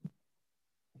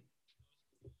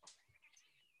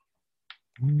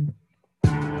You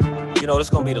know,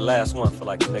 this gonna be the last one for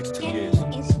like the next 2 years.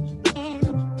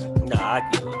 Nah, I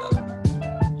give it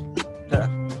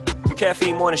up.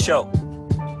 Caffeine Morning Show.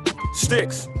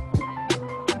 Sticks.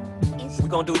 We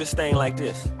gonna do this thing like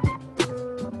this.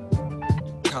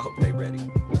 I hope they ready.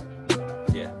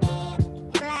 Yeah.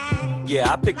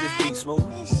 Yeah, I picked this beat, Smooth.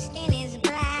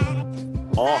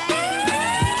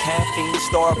 Caffeine,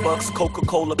 Starbucks,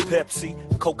 Coca-Cola, Pepsi,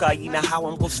 cocaine, how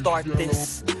I'm gonna start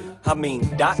this. I mean,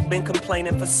 Doc been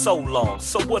complaining for so long,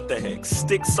 so what the heck?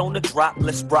 Sticks on the drop,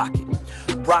 let's rock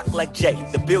it. Rock like Jay,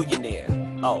 the billionaire.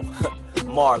 Oh,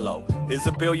 Marlo, is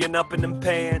a billion up in them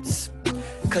pants?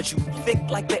 Cause you thick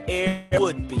like the air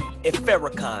would be if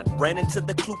Farrakhan ran into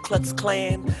the Ku Klux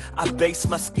Klan. I base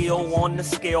my skill on the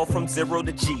scale from 0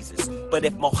 to Jesus. But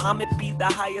if Muhammad be the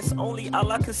highest, only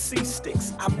Allah can see.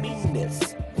 Sticks, I mean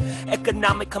this.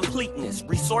 Economic completeness,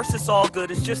 resources all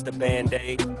good, it's just a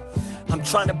band-aid. I'm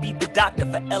trying to be the doctor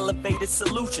for elevated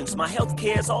solutions. My health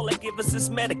care's all they give us is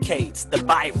Medicaids, the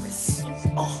virus.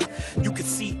 Oh, you can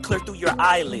see clear through your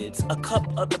eyelids. A cup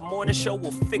of the morning show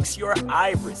will fix your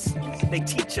iris. They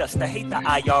teach us to hate the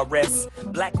IRS.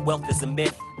 Black wealth is a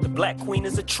myth. The black queen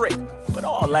is a trick. But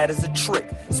all that is a trick.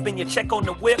 Spend your check on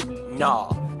the whip?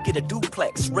 Nah. Get a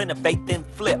duplex, renovate, then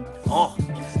flip.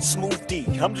 Smooth D,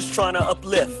 I'm just trying to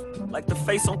uplift. Like the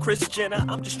face on Kris Jenner,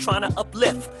 I'm just trying to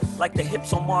uplift. Like the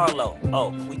hips on Marlo. Oh,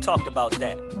 we talked about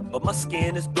that. But my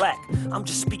skin is black. I'm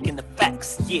just speaking the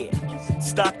facts, yeah.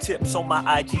 Stock tips on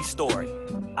my IG story.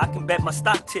 I can bet my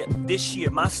stock tip this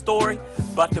year. My story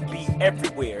about to be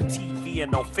everywhere. TV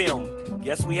and on film.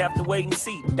 Guess we have to wait and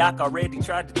see. Doc already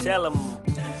tried to tell him,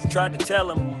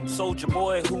 Soulja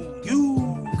Boy, who you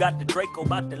got the Draco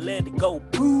about to let it go.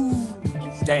 Boo.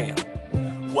 Damn.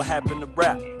 What happened to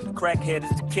rap? The crackhead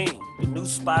is the king. The new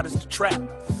spot is the trap.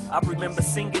 I remember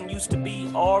singing used to be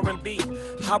R&B.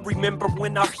 I remember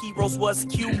when our heroes was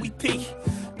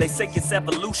QEP. They say it's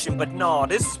evolution, but nah,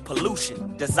 this is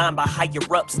pollution. Designed by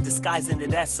higher-ups, disguising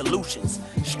it as solutions.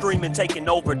 Streaming, taking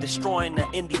over, destroying the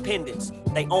independence.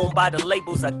 They owned by the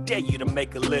labels, I dare you to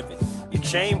make a living. Your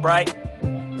chain bright?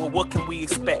 Well, what can we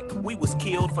expect? We was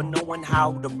killed for knowing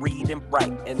how to read and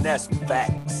write, and that's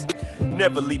facts.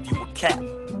 Never leave you a cap.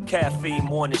 Caffeine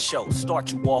Morning Show,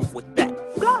 start you off with that.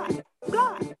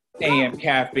 AM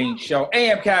Caffeine Show.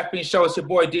 AM Caffeine Show, it's your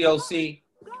boy DOC.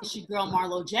 It's your girl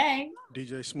Marlo J.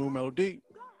 DJ Smooth Melody.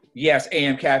 Yes,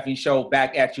 AM Caffeine Show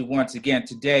back at you once again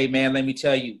today, man. Let me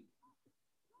tell you,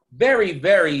 very,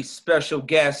 very special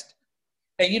guest.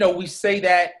 And, you know, we say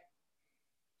that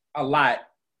a lot,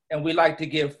 and we like to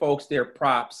give folks their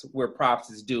props where props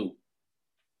is due.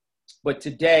 But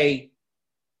today,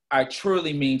 I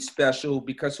truly mean special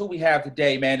because who we have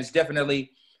today, man, is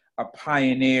definitely a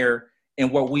pioneer in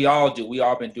what we all do. We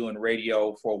all been doing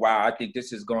radio for a while. I think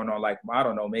this is going on like, I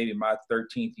don't know, maybe my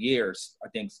 13th years. I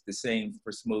think it's the same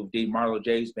for Smooth D. Marlo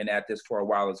J's been at this for a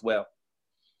while as well.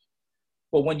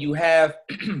 But when you have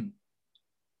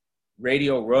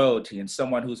radio royalty and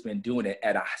someone who's been doing it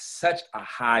at such a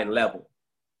high level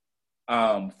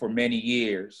for many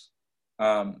years,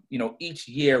 you know, each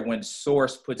year when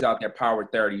Source puts out their Power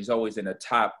 30, he's always in the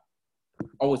top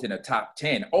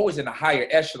 10, always in a higher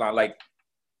echelon. Like,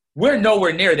 we're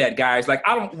nowhere near that, guys. Like,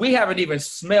 we haven't even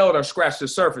smelled or scratched the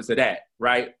surface of that,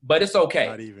 right? But it's okay.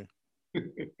 Not even.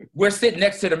 We're sitting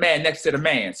next to the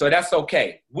man, so that's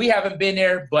okay. We haven't been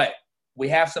there, but we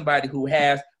have somebody who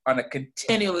has, on a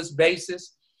continuous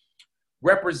basis,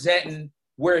 representing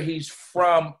where he's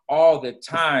from all the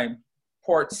time.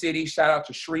 Port City, shout out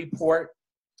to Shreveport.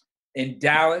 In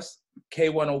Dallas,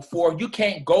 K104. You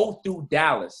can't go through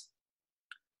Dallas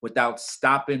without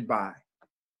stopping by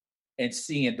and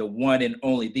seeing the one and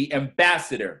only, the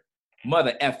ambassador,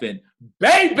 mother effing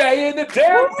baby in the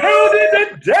damn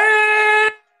building today.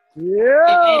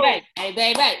 Yeah. Hey,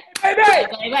 baby. Hey,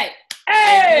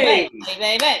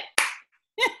 baby.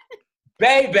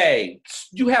 baby,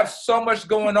 you have so much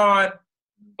going on.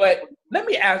 But let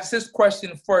me ask this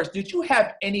question first. Did you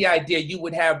have any idea you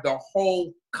would have the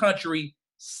whole country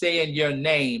saying your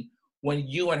name when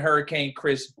you and Hurricane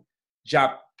Chris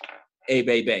dropped A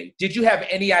Baby? Did you have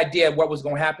any idea what was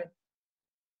going to happen?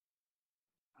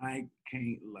 I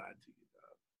can't lie to you,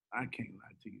 dog. I can't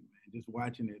lie to you, man. Just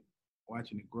watching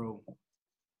it grow,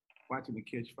 watching it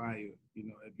catch fire. You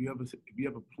know, if you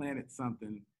ever planted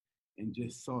something and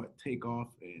just saw it take off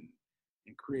and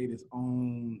create its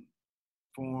own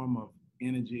form of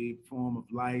energy, form of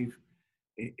life,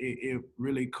 it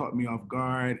really caught me off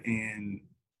guard, and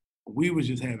we was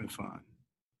just having fun.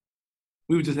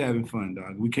 We were just having fun,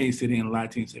 dog. We can't sit here and lie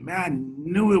to you and say, man, I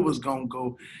knew it was gonna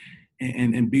go.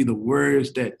 and be the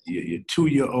words that your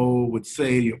 2-year-old would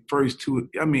say, your first two.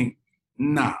 I mean,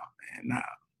 nah, man, nah.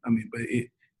 I mean, but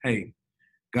hey,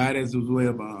 God has his way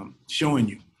of showing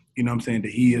you, you know what I'm saying,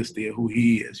 that he is still who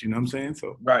he is, you know what I'm saying?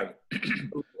 So right.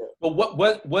 But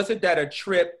what was it that a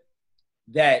trip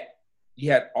that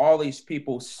you had all these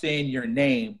people saying your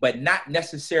name, but not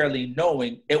necessarily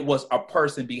knowing it was a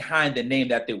person behind the name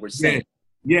that they were saying?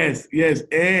 Yes.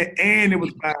 And it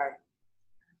was by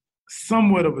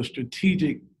somewhat of a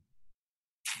strategic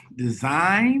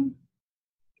design,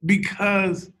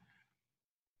 because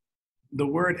the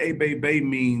word A-Bay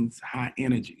means high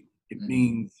energy. It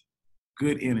means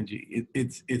good energy.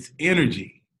 It's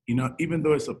energy. You know, even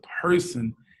though it's a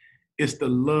person, it's the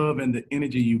love and the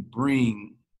energy you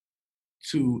bring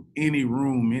to any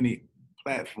room, any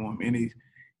platform, any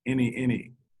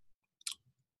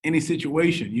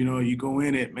situation. You know, you go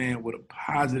in it, man, with a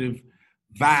positive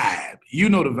vibe. You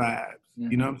know the vibes.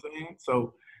 You know what I'm saying?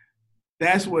 So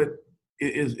that's what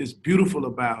is beautiful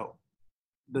about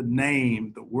the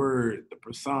name, the word, the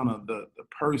persona, the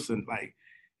person. Like,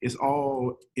 it's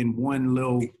all in one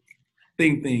little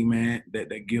thing, man,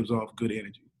 that gives off good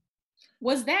energy.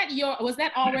 Was that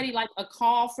already like a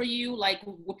call for you? Like,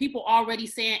 were people already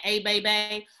saying "Hey,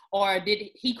 baby," or did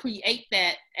he create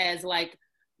that as like?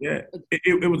 Yeah,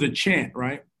 it was a chant,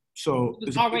 right? So it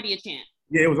was already a chant.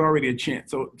 Yeah, it was already a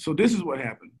chant. So this is what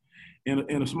happened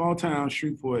in a small town,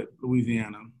 Shreveport,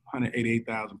 Louisiana,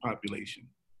 188,000 population.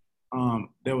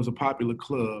 There was a popular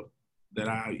club that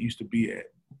I used to be at,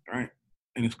 right?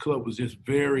 And this club was just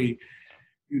very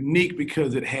unique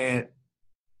because it had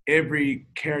every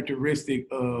characteristic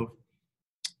of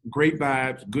great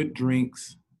vibes, good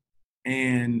drinks,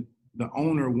 and the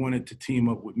owner wanted to team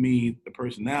up with me, the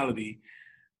personality,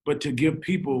 but to give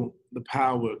people the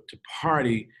power to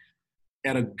party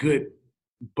at a good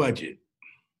budget.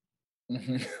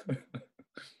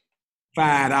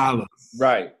 $5.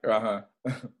 Right.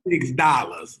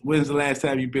 $6. When's the last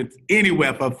time you've been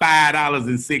anywhere for $5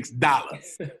 and $6?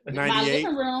 98. My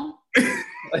living room.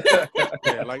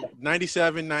 Yeah, like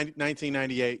 97,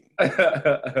 1998.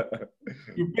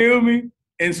 You feel me?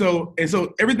 And so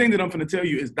everything that I'm going to tell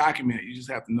you is documented. You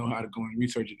just have to know how to go and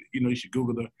research it. You know, you should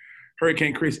Google the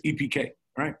Hurricane Chris EPK,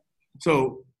 right?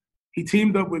 So he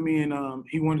teamed up with me, and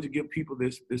he wanted to give people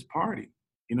this party.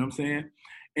 You know what I'm saying?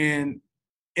 And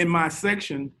in my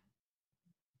section,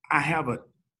 I have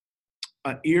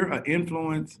an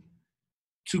influence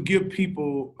to give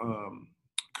people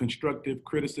constructive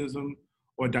criticism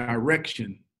or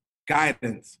direction,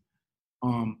 guidance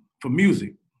for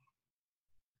music.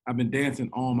 I've been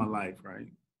dancing all my life, right?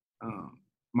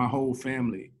 My whole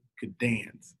family could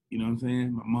dance. You know what I'm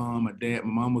saying? My mom, my dad.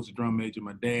 My mom was a drum major.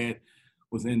 My dad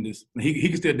was in this. He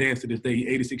can still dance to this day. He's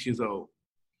 86 years old.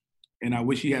 And I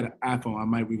wish he had an iPhone. I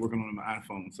might be working on my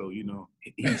iPhone. So, you know,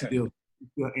 he still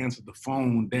answers the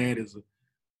phone. Dad is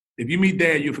if you meet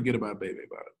Dad, you'll forget about baby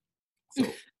about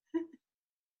it.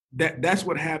 So that's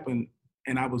what happened.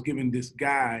 And I was giving this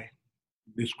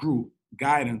group,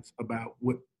 guidance about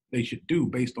what they should do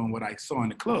based on what I saw in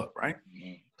the club, right?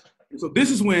 And so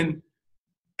this is when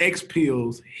X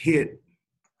Pills hit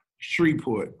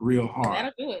Shreveport real hard.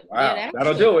 That'll do it. Wow, yeah,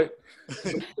 that'll do it.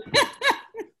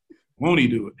 Won't he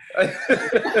do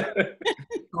it?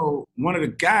 So one of the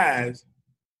guys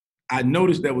I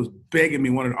noticed that was begging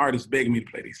me, one of the artists begging me to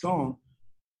play this song,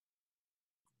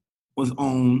 was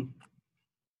on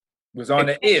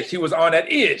that ish. He was on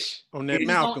that ish. On that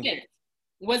Malcolm.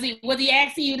 Was he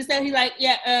asking you to say? He's like,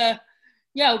 yeah,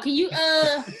 yo, can you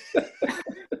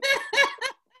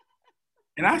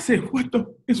And I said, what the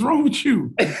is wrong with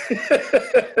you?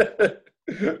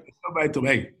 Somebody told me,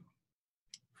 hey,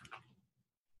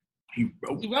 he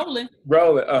rolling.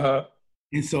 Rolling,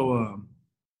 And so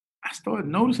I started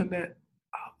noticing that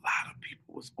a lot of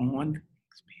people was on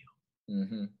X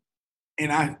Pills.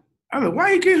 And I was like,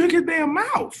 why you can't hook his damn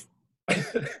mouth?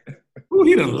 Ooh,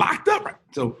 he done locked up. Right?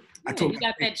 So I told him, you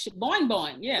got that boing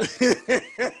boing, yeah.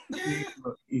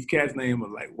 These cats' name was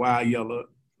like Wild Yellow,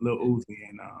 Lil Uzi,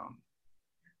 and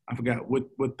I forgot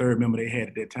what third member they had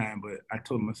at that time, but I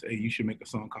told him, I said, hey, you should make a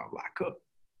song called Lock Up.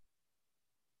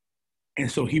 And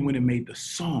so he went and made the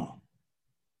song.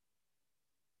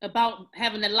 About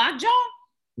having a lockjaw?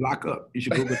 Lock Up. You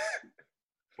should Google it.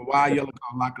 Wild Yellow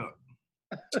called Lock Up.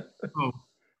 So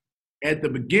at the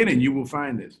beginning, you will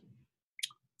find this.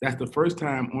 That's the first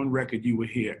time on record you will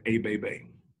hear A Baby.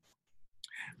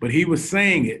 But he was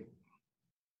saying it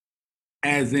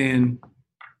as in,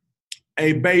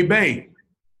 A Baby,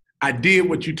 I did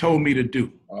what you told me to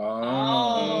do.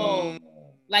 Oh.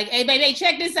 Like, hey, baby,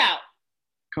 check this out.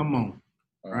 Come on,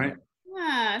 right?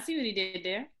 I see what he did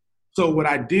there. So what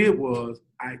I did was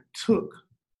I took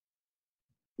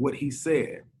what he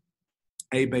said,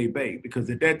 "Hey, baby," because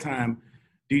at that time,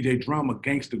 DJ Drummer,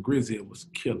 Gangsta Grizzle was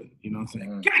killing. You know what I'm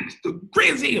saying? Gangsta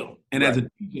Grizzle. And as a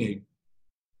DJ,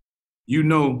 you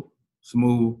know,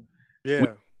 Smooth.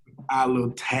 Yeah. Our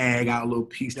little tag, our little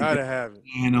piece to Gotta have it.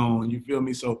 get on. You feel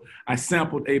me? So I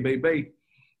sampled "Hey, baby."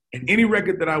 And any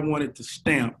record that I wanted to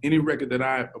stamp, any record that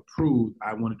I approved,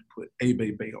 I wanted to put "Hey,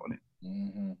 baby" on it.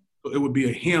 Mm-hmm. So it would be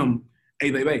a hymn,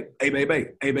 "Hey, baby, hey,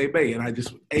 baby, hey, baby." And I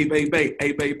just, "Hey, baby,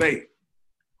 hey, baby."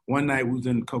 One night we was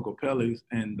in Coco Pelle's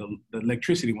and the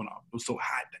electricity went off. It was so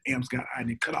hot, the amps got hot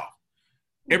and it cut off.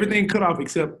 Everything cut off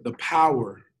except the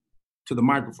power to the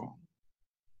microphone.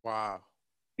 Wow.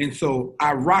 And so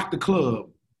I rocked the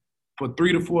club for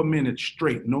 3 to 4 minutes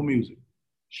straight, no music,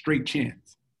 straight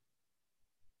chants.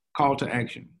 Call to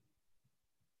action.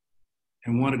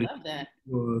 And one of the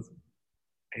was,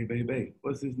 "Hey, baby,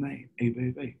 what's his name? Hey,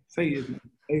 baby, say his name.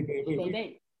 Hey,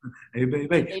 baby. Hey,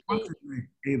 baby, what's his name?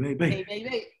 Hey, baby. Hey,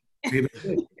 baby. Hey,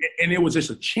 baby." And it was just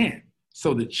a chant.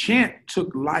 So the chant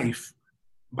took life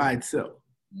by itself.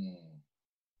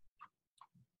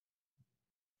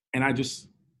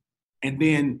 And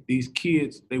then these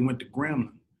kids, they went to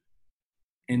Gremlin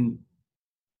and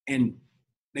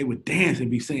they would dance and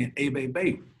be saying, "Hey,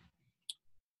 baby."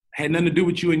 Had nothing to do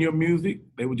with you and your music.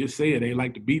 They would just say it. They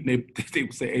like the beat, and they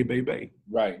would say, "Hey, baby."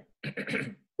 Right.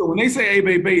 So when they say "Hey,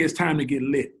 baby," it's time to get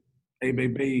lit. "Hey,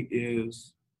 baby"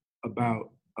 is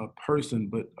about a person,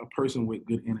 but a person with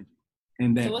good energy.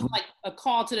 And that, so it's like a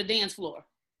call to the dance floor.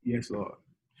 Yes, Lord.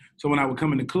 So when I would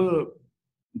come in the club,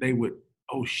 they would,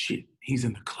 "Oh shit, he's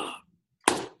in the club."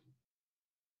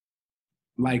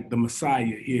 Like the Messiah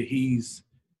here, he's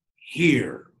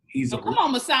here. He's come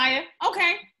on, Messiah.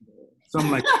 Okay.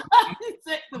 Something like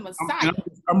the Messiah.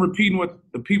 I'm repeating what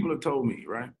the people have told me,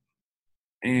 right?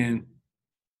 And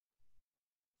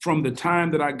from the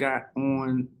time that I got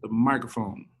on the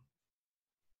microphone,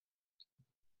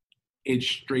 it's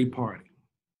straight party.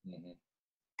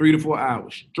 3 to 4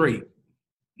 hours straight.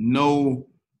 No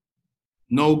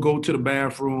go to the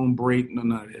bathroom, break,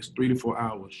 none of that. It's 3 to 4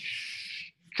 hours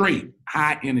straight,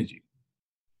 high energy.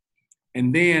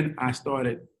 And then I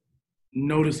started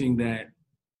noticing that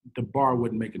the bar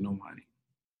wasn't making no money.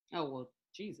 Oh, well,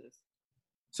 Jesus.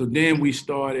 So then we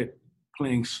started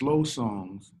playing slow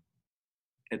songs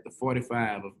at the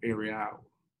 45 of every hour.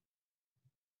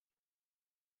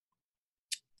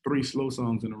 3 slow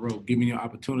songs in a row, giving you an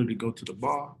opportunity to go to the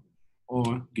bar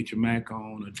or get your Mac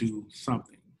on or do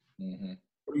something.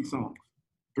 3 songs.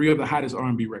 3 of the hottest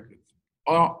R&B records,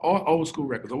 or old school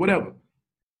records, or whatever.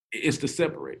 It's to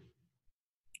separate.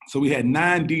 So we had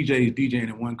 9 DJs DJing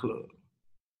in one club.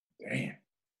 Damn.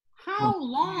 How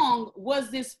long was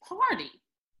this party?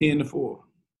 10 to 4.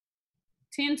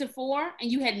 10 to 4?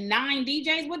 And you had 9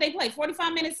 DJs? What they play,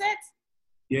 45-minute sets?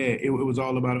 Yeah, it was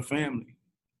all about a family.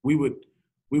 We would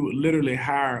literally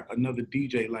hire another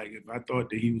DJ. Like if I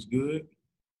thought that he was good,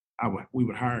 we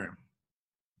would hire him.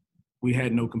 We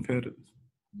had no competitors.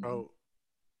 Oh.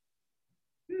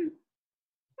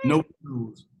 No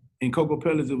egos. In Coco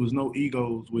Pelle's, there was no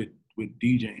egos with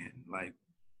DJing. Like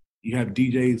you have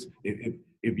DJs,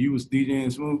 if you was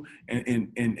DJing Smooth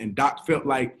and Doc felt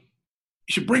like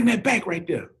you should bring that back right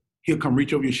there, he'll come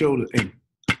reach over your shoulder and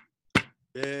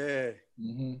yeah.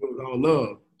 It was all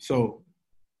love. So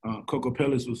Coco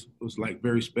Pelle's was like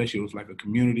very special. It was like a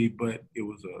community, but it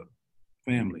was a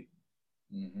family.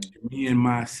 Me and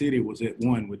my city was at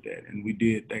one with that, and we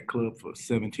did that club for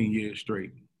 17 years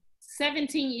straight.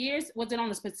 17 years? Was it on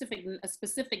a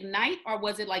specific night, or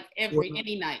was it like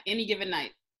any night, any given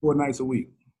night? 4 nights a week.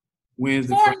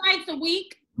 Wednesday, 4 nights a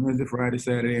week? Wednesday, Friday,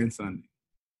 Saturday, and Sunday.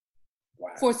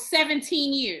 Wow. For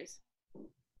 17 years.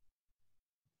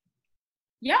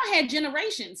 Y'all had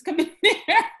generations come in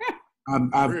there.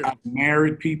 I've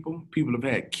married people. People have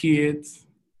had kids.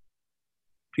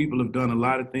 People have done a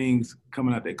lot of things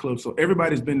coming out that club. So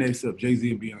everybody's been there except Jay-Z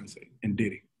and Beyonce and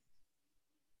Diddy.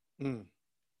 And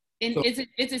so, is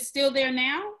it still there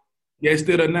now? Yeah, it's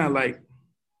still there now. Like,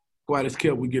 Quiet as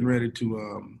Kept, we're getting ready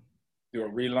to do a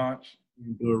relaunch.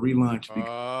 Do a relaunch.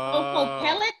 Coco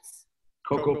Pellets?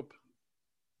 Coco.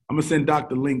 I'm gonna send Doc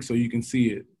the link so you can see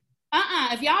it.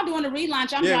 If y'all doing a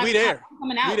relaunch, we there.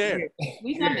 Coming out. We there.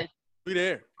 We coming. We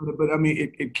there. But I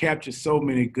mean, it captures so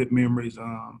many good memories.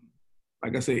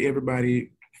 Like I said,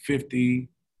 everybody 50,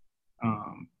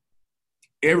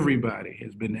 everybody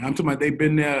has been there. I'm talking about they've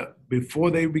been there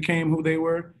before they became who they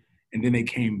were, and then they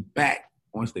came back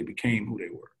once they became who they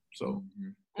were. So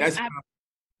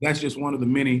that's just one of the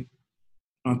many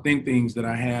things that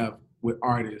I have with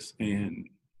artists. And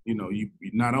you know, you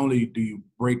not only do you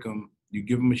break them, You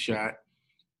give them a shot,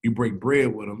 you break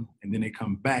bread with them, and then they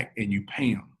come back and you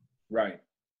pay them. Right.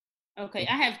 Okay,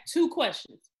 I have 2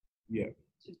 questions. Yeah.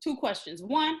 2 questions.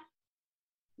 One,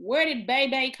 where did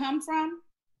Bebe come from?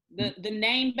 The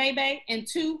name Bebe. And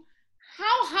 2,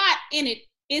 how hot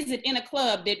is it in a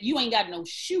club that you ain't got no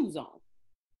shoes on?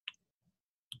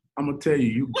 I'm gonna tell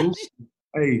you,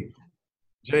 hey,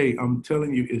 Jay, I'm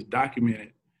telling you, it's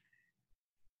documented.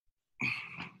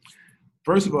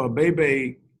 First of all,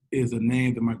 Bebe is a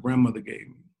name that my grandmother gave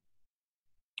me.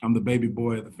 I'm the baby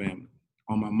boy of the family.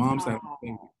 On my mom's side, I'm the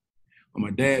baby. On my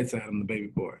dad's side, I'm the baby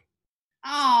boy.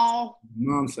 Oh. On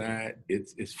my mom's side,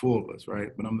 it's 4 of us,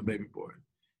 right? But I'm the baby boy.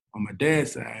 On my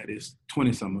dad's side, it's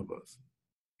 20-some of us.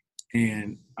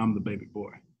 And I'm the baby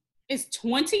boy. It's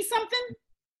 20-something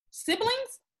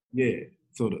siblings? Yeah.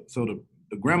 So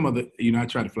the grandmother, I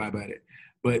try to fly by that.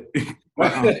 But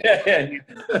grandmother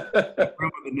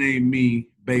named me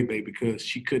Bebe because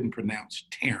she couldn't pronounce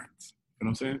Terrence. You know what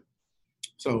I'm saying?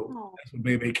 So that's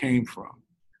where Bebe came from.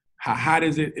 How hot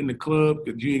is it in the club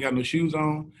because you ain't got no shoes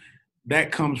on?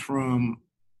 That comes from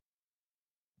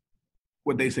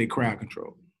what they say crowd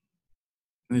control.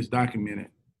 And it's documented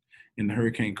in the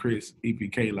Hurricane Chris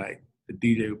EPK, like the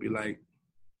DJ would be like,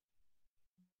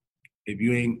 if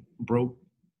you ain't broke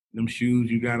them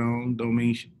shoes you got on, don't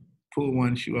mean pull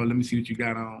one shoe out, let me see what you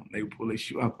got on. They would pull their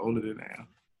shoe up, hold it down.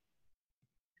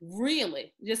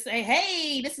 Really? Just say,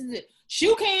 hey, this is it.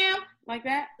 Shoe cam, like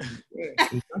that? Yeah,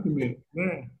 it's documented.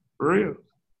 Yeah, for real.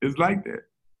 It's like that.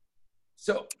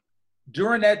 So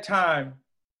during that time,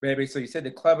 baby, so you said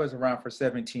the club was around for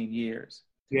 17 years.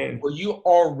 Yeah. Were you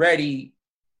already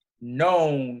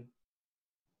known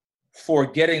for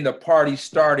getting the party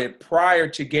started prior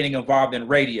to getting involved in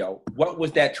radio? What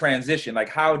was that transition? Like,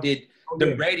 how did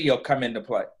the radio come into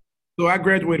play? So I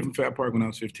graduated from Fat Park when I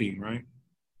was 15, right?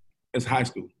 That's high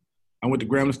school. I went to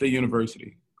Grambling State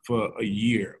University for a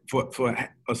year, for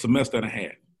a semester and a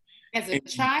half. As a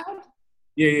child?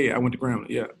 Yeah, I went to Grambling,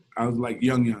 yeah. I was like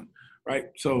young, right?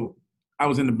 So I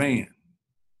was in the band.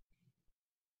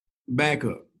 Back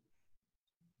up.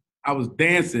 I was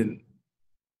dancing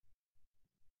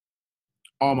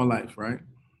all my life, right?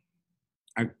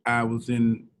 I was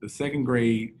in the 2nd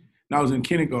grade. And I was in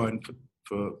kindergarten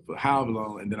for however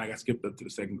long, and then I got skipped up to the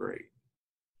 2nd grade.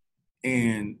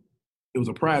 And it was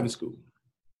a private school.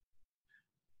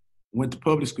 Went to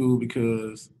public school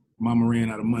because mama ran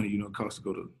out of money, it cost to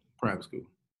go to private school.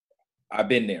 I've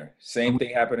been there. Same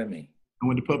thing happened to me. I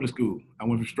went to public school. I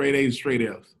went from straight A's to straight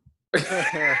L's.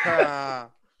 I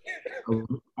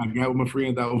got with my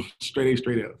friends, I was straight A's,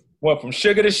 straight L's. Went from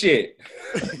sugar to shit.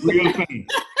 Real thing.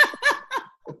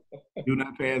 Do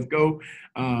not pass go.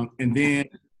 And then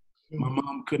my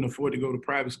mom couldn't afford to go to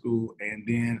private school. And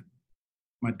then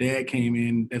my dad came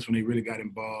in. That's when they really got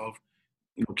involved,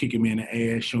 kicking me in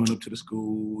the ass, showing up to the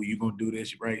school. You gonna do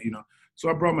this, right? So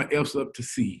I brought my F's up to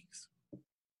C's.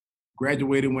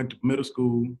 Graduated, went to middle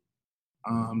school.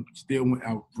 I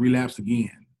relapsed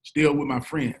again. Still with my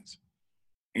friends.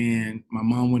 And my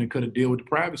mom went and cut a deal with the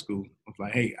private school. I was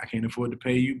like, hey, I can't afford to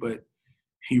pay you, but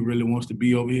he really wants to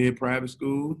be over here at private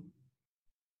school.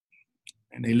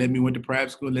 And they let me went to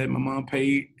private school, let my mom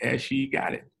pay as she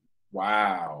got it.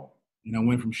 Wow. And I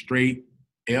went from straight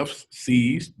F's,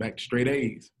 C's, back to straight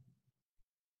A's.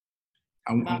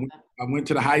 I went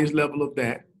to the highest level of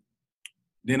that.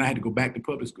 Then I had to go back to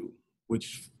public school,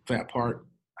 which Fat Park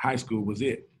High School was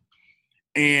it.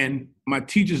 And my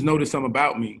teachers noticed something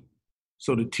about me.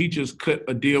 So the teachers cut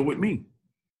a deal with me.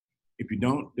 If you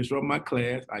don't disrupt my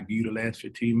class, I give you the last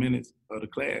 15 minutes of the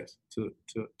class to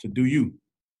do you.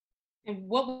 And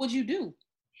what would you do?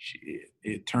 Shit,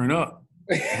 it turn up.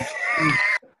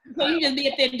 So you just be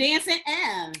up there dancing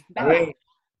and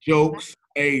jokes.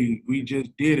 Hey, we just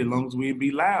did it as long as we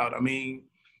be loud. I mean,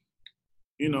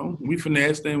 we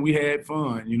finessed and we had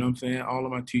fun. You know what I'm saying? All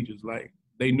of my teachers, like,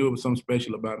 they knew it was something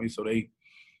special about me, so they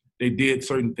did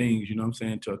certain things, you know what I'm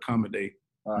saying, to accommodate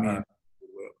me.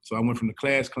 So I went from the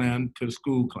class clown to the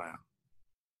school clown.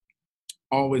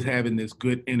 Always having this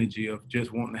good energy of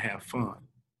just wanting to have fun.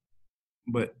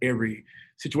 But every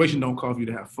situation don't cause you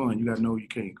to have fun. You got to know you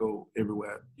can't go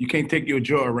everywhere. You can't take your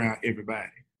joy around everybody.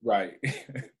 Right.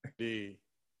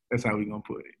 That's how we gonna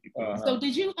put it. So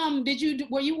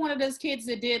were you one of those kids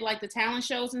that did like the talent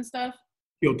shows and stuff?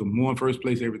 Killed them. Won first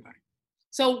place, everything.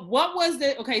 So what was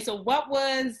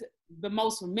the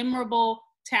most memorable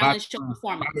talent show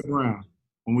performance? Bobby Brown.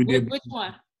 When we did which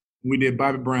one? We did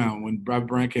Bobby Brown. When Bobby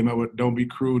Brown came out with "Don't Be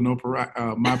Cruel, No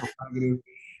My Prerogative,"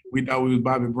 we thought we was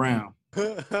Bobby Brown.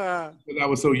 Because I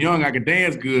was so young, I could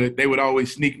dance good. They would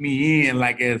always sneak me in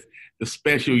like as the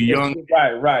special young.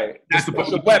 Right. That's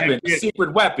the weapon, the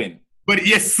secret weapon. But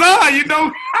yes, sir, you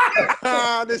know.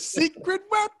 The secret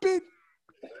weapon.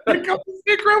 Here comes the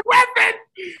secret weapon.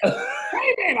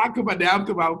 Hey, man, I come out there. I'm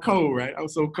talking about cold, right? I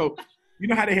was so cold. You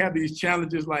know how they have these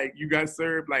challenges like you got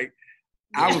served? Like,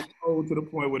 I was cold to the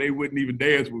point where they wouldn't even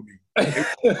dance with me.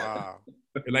 Wow.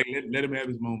 Like, let him have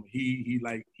his moment. He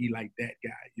like that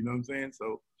guy. You know what I'm saying?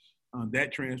 So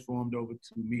that transformed over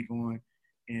to me going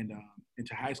and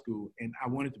into high school. And I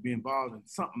wanted to be involved in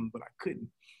something, but I couldn't.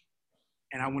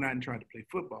 And I went out and tried to play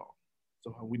football.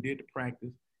 So we did the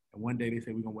practice. And one day they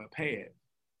said, we're going to wear pads.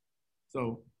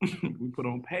 So we put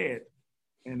on pads.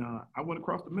 And I went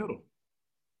across the middle.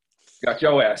 Got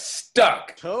your ass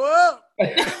stuck. Toe up.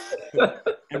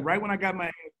 And right when I got my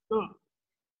ass stuck,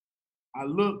 I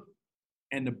looked,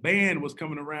 and the band was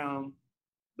coming around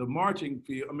the marching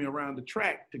field, around the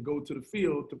track to go to the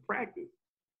field to practice.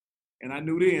 And I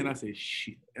knew then, I said,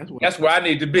 shit, that's where I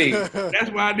need to be.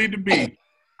 That's where I need to be.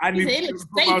 I need to tell the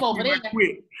football team I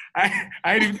quit.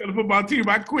 I ain't even tell the football team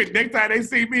I quit. Next time they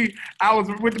see me, I was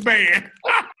with the band.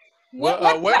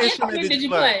 What instrument did you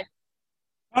play?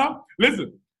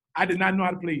 Listen, I did not know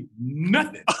how to play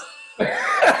nothing.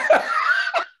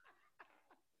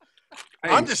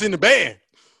 I'm just in the band.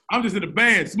 I'm just in the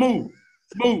band, smooth.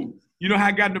 You know how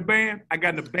I got in the band? I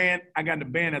got in the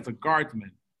band as a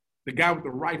guardsman, the guy with the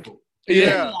rifle.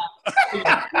 Yeah.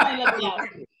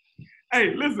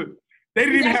 Hey, listen, they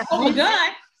didn't even have room.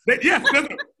 Yes,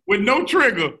 listen, with no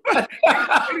trigger.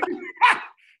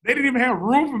 They didn't even have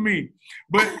room for me,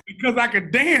 but because I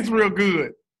could dance real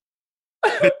good,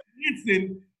 the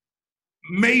dancing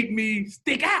made me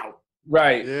stick out.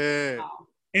 Right. Yeah.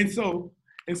 And so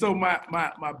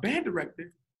my band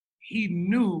director, he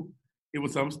knew it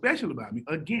was something special about me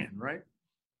again, right?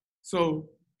 So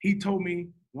he told me,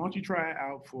 why don't you try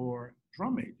out for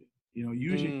drum major? You know,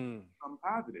 usually I'm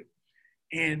positive.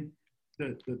 And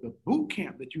the boot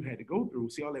camp that you had to go through,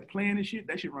 see all that playing and shit,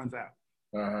 that shit runs out.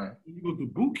 When you go through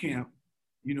boot camp,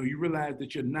 you know, you realize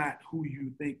that you're not who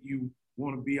you think you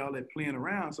want to be, all that playing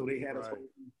around. So they had us hold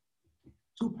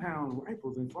 2-pound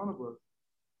rifles in front of us.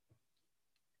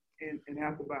 And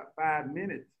after about 5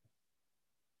 minutes,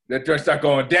 that dress start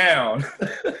going down.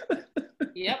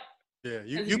 Yep. Yeah,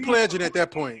 you pledging at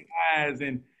that point.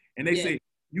 And they say,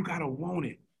 you gotta want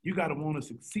it. You gotta want to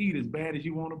succeed as bad as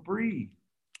you want to breathe.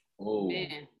 Oh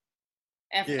man.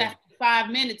 After 5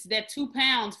 minutes, that 2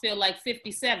 pounds feel like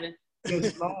 57.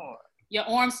 Yes, Lord. Your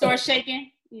arms start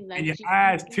shaking. Like, and your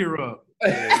eyes tear up.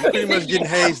 Yeah, you're pretty much getting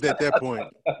hazed at that point.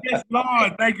 Yes,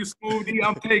 Lord. Thank you, Smoothie.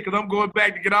 I'm taking, because I'm going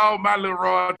back to get all my little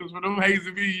royalties for them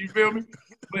hazing me. You feel me?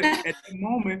 But at the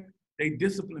moment, they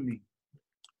disciplined me.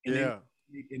 And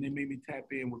they made me tap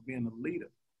in with being a leader.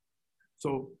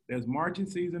 So there's marching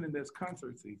season and there's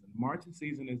concert season. Marching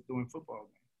season is doing football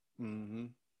games. Mm-hmm.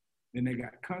 Then they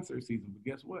got concert season. But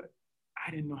guess what?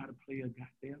 I didn't know how to play a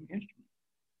goddamn instrument.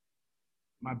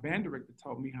 My band director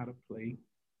taught me how to play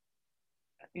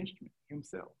an instrument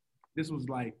himself. This was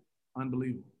like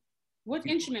unbelievable. What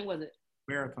instrument was it?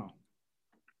 Baritone.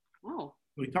 Oh.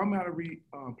 So he taught me how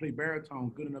to play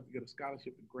baritone good enough to get a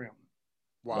scholarship at Grambling.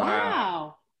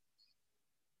 Wow.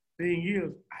 Thing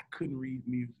is, I couldn't read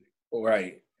music.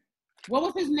 Right. What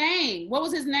was his name?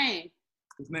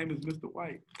 His name is Mr.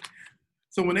 White.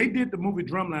 So when they did the movie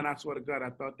Drumline, I swear to God, I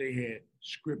thought they had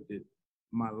scripted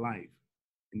my life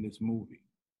in this movie.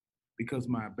 Because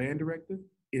my band director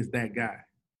is that guy.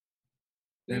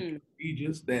 That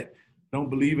prestigious, that don't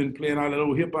believe in playing all that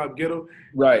old hip-hop ghetto.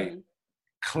 Right.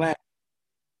 Class.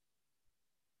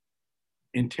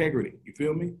 Integrity. You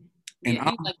feel me? And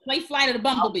he's like, play Flight of the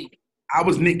Bumblebee. I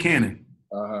was Nick Cannon.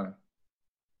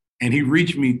 And he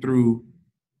reached me through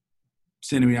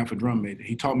sending me out for drum major.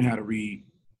 He taught me how to read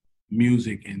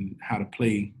music and how to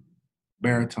play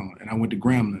baritone. And I went to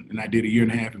Grambling, and I did 1.5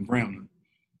 years in Grambling.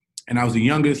 And I was the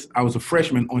youngest. I was a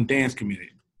freshman on dance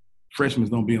committee. Freshmen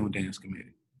don't be on dance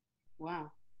committee.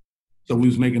 Wow. So we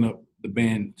was making up the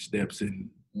band steps, and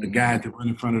the guys that run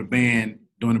in front of the band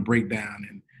doing a breakdown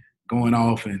and going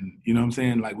off, and you know what I'm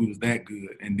saying? Like, we was that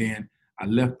good. And then I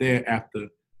left there after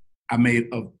I made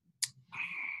a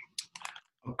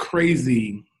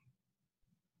crazy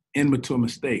immature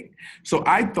mistake. So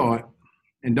I thought,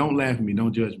 and don't laugh at me,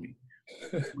 don't judge me.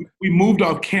 We moved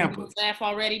off campus. Laugh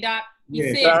already, Doc?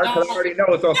 I already know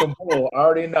it's on some bull. I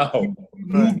already know. We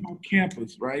moved off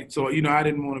campus, right? So, you know, I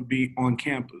didn't want to be on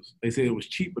campus. They said it was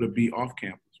cheaper to be off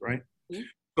campus, right? Mm-hmm.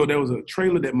 So there was a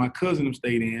trailer that my cousin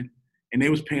stayed in, and they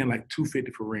was paying like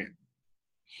 $250 for rent.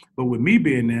 But with me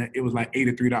being there, it was like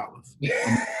 $83.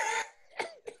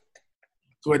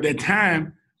 So at that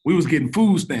time, we was getting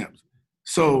food stamps.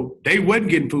 So they wasn't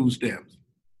getting food stamps.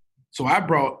 So I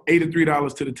brought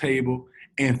 $83 to the table,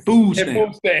 and food And stamps.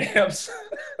 food stamps.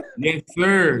 Yes,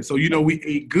 sir. So, we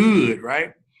ate good,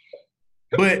 right?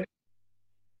 But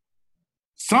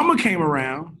summer came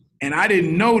around, and I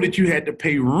didn't know that you had to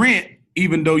pay rent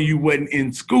even though you wasn't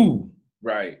in school.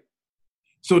 Right.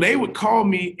 So they would call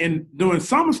me during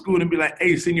summer school and be like,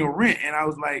 hey, send your rent. And I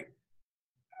was like,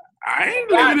 I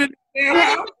ain't living in the damn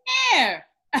house. There.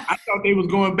 I thought they was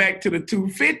going back to the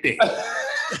 250.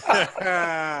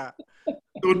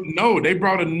 So no, they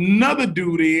brought another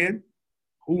dude in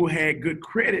who had good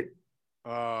credit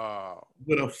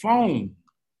with a phone.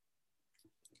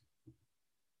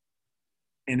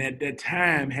 And at that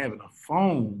time, having a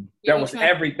phone, that was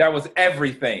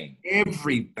everything.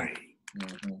 Everything.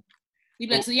 Mm-hmm. You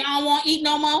like, so y'all don't want to eat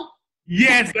no more?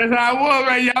 Yes, that's how I was,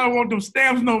 right? Y'all don't want them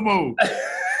stamps no more.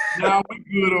 Y'all we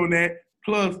good on that.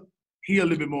 Plus, he a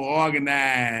little bit more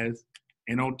organized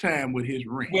and on time with his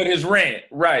rent.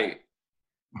 Right.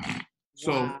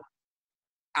 So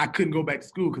I couldn't go back to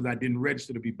school because I didn't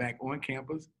register to be back on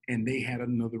campus, and they had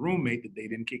another roommate that they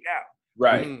didn't kick out.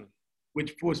 Right.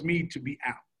 Which forced me to be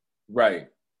out. Right.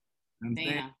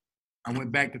 Understand? I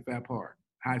went back to Fab Park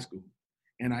High School,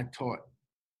 and I taught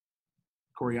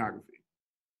choreography.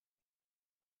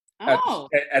 Oh.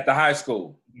 At the high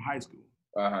school. High school.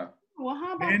 Uh-huh. Well,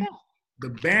 how about that? The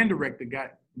band director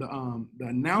got the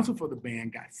announcer for the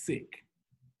band got sick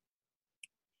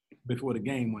before the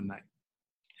game one night,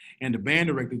 and the band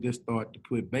director just thought to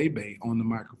put Bebe on the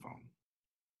microphone.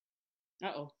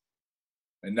 Uh-oh.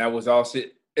 And that was all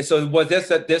shit. So was this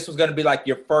was going to be like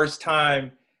your first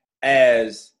time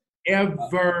as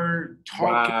ever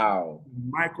talking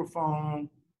microphone?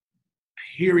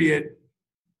 Period.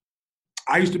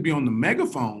 I used to be on the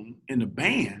megaphone in the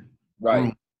band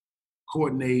room,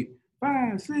 coordinate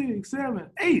 5, 6, 7,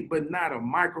 8, but not a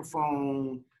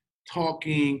microphone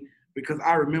talking, because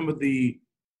I remember the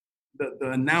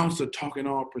announcer talking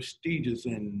all prestigious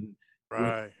and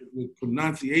with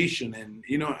pronunciation, and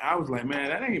I was like, man,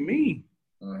 that ain't me.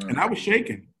 And I was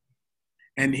shaking.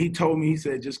 And he told me, he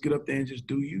said, just get up there and just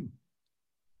do you.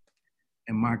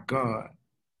 And my God,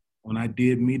 when I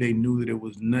did me, they knew that it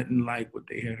was nothing like what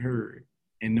they had heard.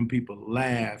 And them people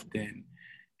laughed and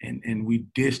we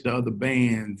dissed the other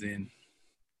bands, and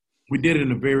we did it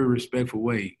in a very respectful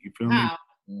way. You feel me?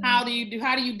 How do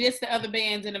you diss the other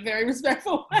bands in a very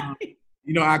respectful way?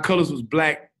 Our colors was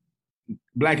black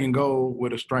and gold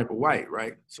with a stripe of white,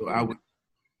 right? So I would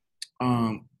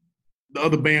the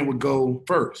other band would go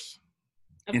first.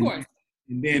 Of course.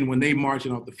 And then when they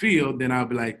marching off the field, then I'll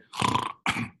be like,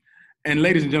 and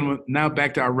ladies and gentlemen, now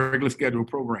back to our regular scheduled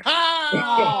program.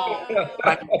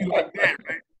 I'd be like that,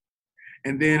 right?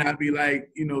 And then I'd be like,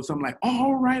 something like,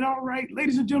 all right,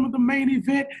 ladies and gentlemen, the main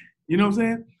event. You know what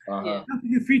I'm saying?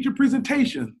 Your feature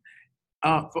presentation.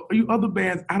 For you other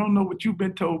bands, I don't know what you've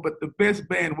been told, but the best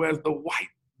band wears the white,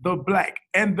 the black,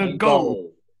 and the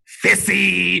gold.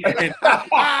 Sissy. And,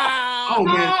 oh,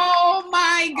 man. Oh,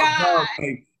 my God.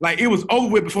 Like, it was over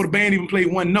with before the band even played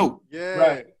one note. Yeah.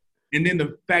 Right. And then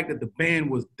the fact that the band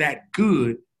was that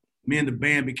good, me and the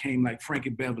band became like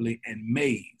Frankie Beverly and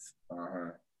Maze.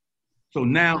 So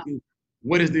now,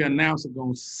 what is the announcer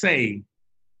going to say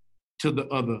to the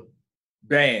other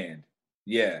band?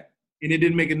 Yeah. And it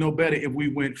didn't make it no better if we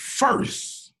went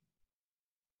first.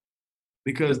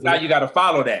 Because now you got to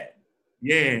follow that.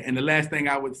 Yeah. And the last thing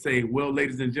I would say, well,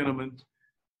 ladies and gentlemen,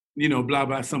 blah,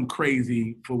 blah, some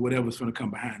crazy for whatever's going to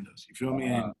come behind us. You feel me?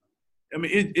 And, I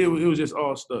mean, it was just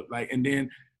all stuff. And then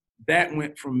that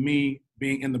went from me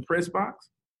being in the press box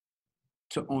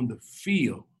to on the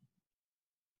field.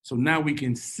 So now we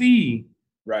can see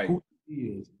who he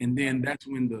is. And then that's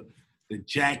when the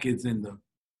jackets and the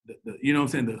you know what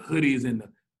I'm saying, the hoodies and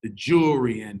the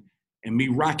jewelry and me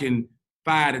rocking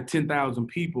 5,000 to 10,000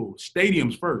 people,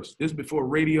 stadiums first. This before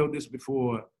radio, this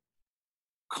before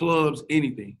clubs,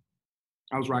 anything.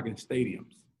 I was rocking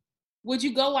stadiums. Would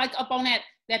you go like up on that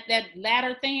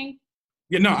ladder thing?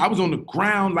 Yeah, no, I was on the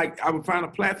ground. Like I would find a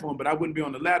platform, but I wouldn't be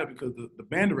on the ladder because the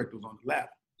band director was on the ladder.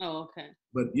 Oh, okay.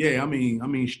 But yeah, I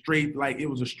mean, straight, like it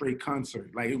was a straight concert.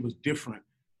 Like it was different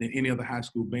than any other high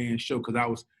school band show because I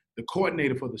was the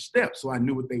coordinator for the steps, so I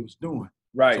knew what they was doing.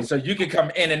 Right, so you could come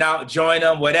in and out, join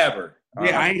them, whatever.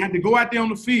 Yeah, I ain't had to go out there on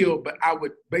the field, but I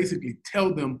would basically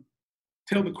tell the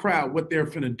crowd what they're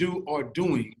finna do or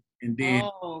doing, and then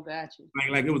gotcha.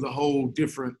 Like it was a whole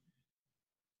different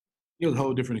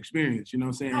experience. You know what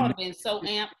I'm saying? I would have been so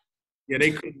amped. Yeah,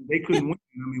 they couldn't win.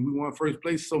 I mean, we won first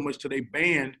place so much till they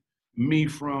banned me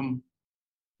from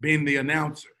being the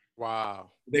announcer.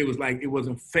 Wow. They was like, it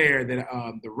wasn't fair that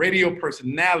the radio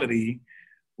personality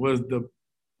was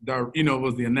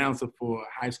was the announcer for a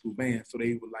high school band. So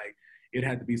they were like, it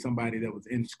had to be somebody that was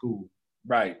in school.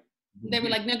 Right. They were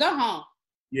like, now go home.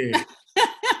 Yeah.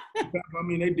 I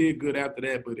mean, they did good after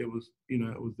that, but it was, it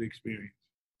was the experience.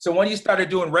 So when you started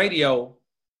doing radio,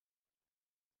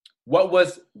 what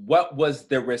was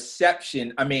the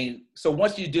reception? I mean, so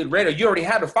once you did radio, you already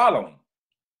had a following.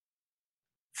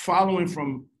 Following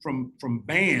from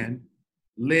band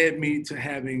led me to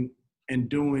having and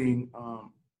doing,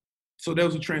 so there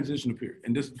was a transitional period,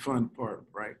 and this is the fun part,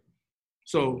 right?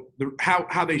 So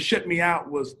how they shut me out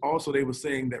was also they were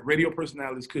saying that radio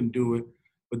personalities couldn't do it,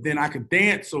 but then I could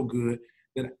dance so good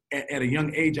that at a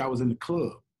young age I was in the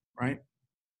club, right?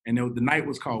 And the night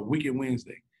was called Wicked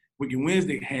Wednesday. Wicked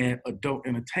Wednesday had adult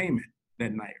entertainment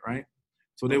that night, right?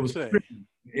 So they was tripping.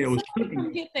 It was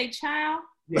tripping. Get their child.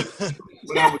 Yeah.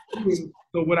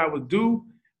 What I would do,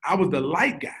 I was the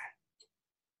light guy.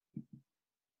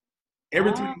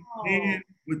 Every time Dan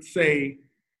would say,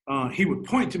 he would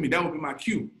point to me, that would be my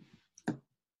cue.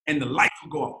 And the lights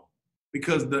would go off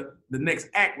because the next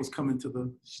act was coming to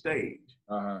the stage.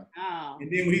 Uh-huh. Oh.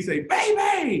 And then when he say,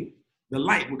 baby, the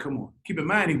light would come on. Keep in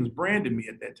mind, he was branding me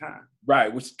at that time.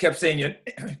 Right, which kept saying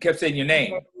your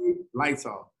name. Lights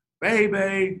off.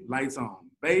 Baby, lights on.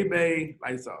 Baby,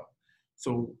 lights off.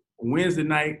 So Wednesday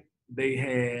night, they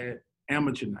had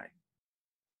amateur night.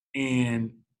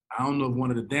 And I don't know if one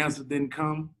of the dancers didn't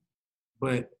come,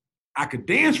 but I could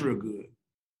dance real good.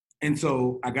 And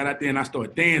so I got out there and I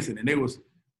started dancing, and they was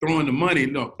throwing the money,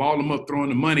 ball them up, throwing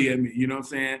the money at me, you know what I'm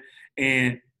saying?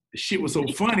 And the shit was so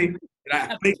funny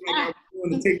that I faked like I was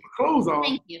going to take my clothes off.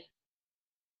 Thank you.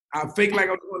 I faked like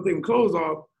I was going to take my clothes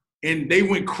off, and they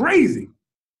went crazy.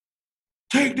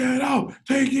 Take that out,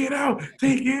 take it out,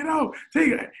 take it out,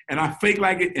 take it. And I faked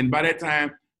like it, and by that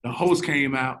time, the host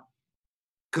came out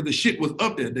because the shit was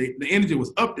up there. The energy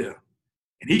was up there.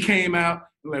 And he came out,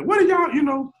 like, what are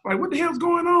y'all, like, what the hell's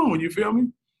going on? You feel me?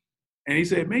 And he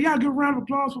said, man, y'all give a round of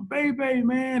applause for Baby,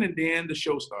 man. And then the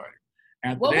show started.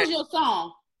 After what that, was your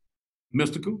song?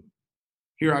 Mystical.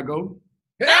 Here I go.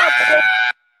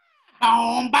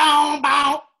 Boom, boom,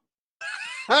 boom.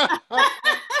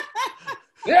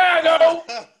 There I go.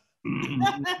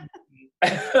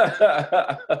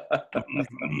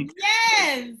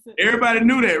 Yes. Everybody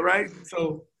knew that, right?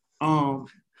 So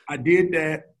I did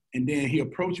that, and then he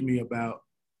approached me about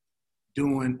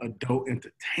doing adult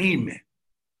entertainment.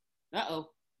 Uh-oh.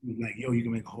 He was like, yo, you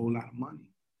can make a whole lot of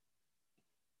money.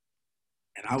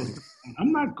 And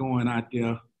I'm not going out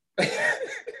there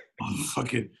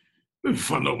fucking in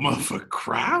front of no motherfucking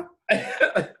crowd. He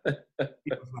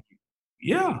was like,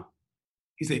 yeah.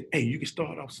 He said, hey, you can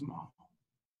start off small.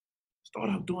 Start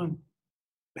off doing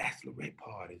bachelorette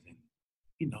parties and,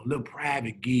 little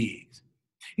private gigs.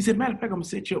 He said, matter of fact, I'm going to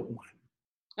set you up one.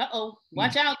 Uh-oh.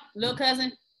 Watch out, little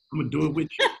cousin. I'm going to do it with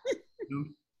you.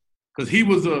 Because he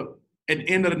was at the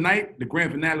end of the night, the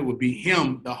grand finale would be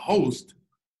him, the host.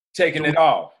 Taking it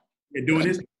off. Yeah, doing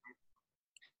this.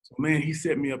 So, man, he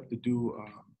set me up to do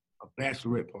a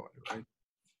bachelorette party, right?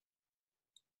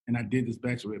 And I did this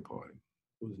bachelorette party.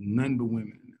 It was none but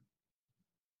women in there.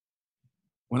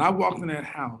 When I walked in that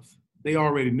house, they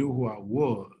already knew who I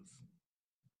was.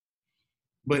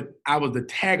 But I was the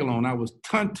tag-along. I was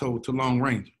Tonto to Long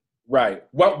Ranger. Right.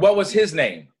 What was his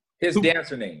name? His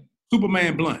dancer name?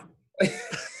 Superman Blunt.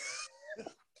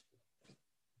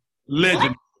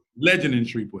 Legend. Legend in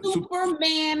Shreveport.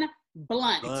 Superman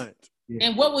Blunt. Yeah.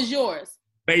 And what was yours?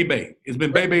 Baby. It's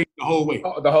been Baby the whole way.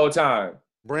 Oh, the whole time.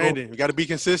 Brandon, you got to be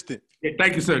consistent. Yeah,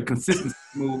 thank you, sir. Consistency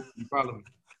move. You follow me.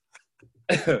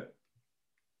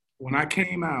 When I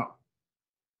came out,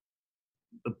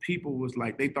 the people was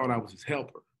like, they thought I was his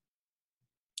helper.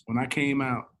 When I came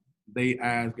out, they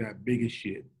eyes got big as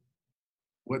shit.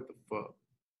 What the fuck?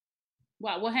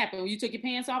 Wow, what happened? When you took your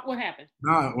pants off, what happened?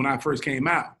 Nah, when I first came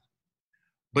out.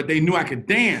 But they knew I could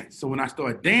dance. So when I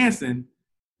started dancing,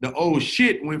 the old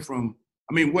shit went from,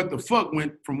 what the fuck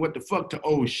went from what the fuck to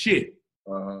old shit.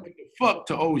 What the fuck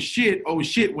to old shit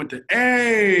went to,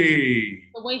 hey.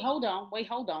 But wait, hold on.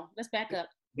 Let's back up.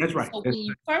 That's right. So when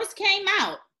you first came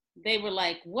out, they were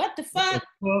like, what the fuck?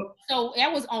 So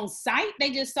that was on site?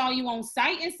 They just saw you on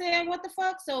site and said, what the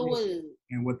fuck? So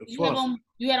and what the fuck?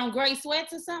 You had on gray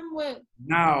sweats or something? What?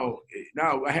 No,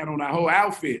 I had on that whole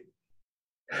outfit.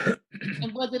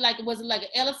 And was it like an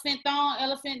elephant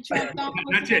trunk thong?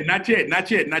 Not yet.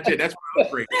 That's what I'm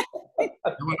afraid.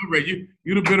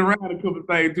 You'd have been around a couple of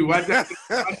things too. Watch out,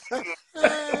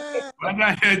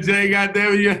 Jay.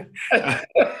 Goddamn you! I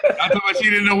thought about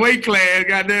she in the weight class.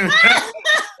 Goddamn.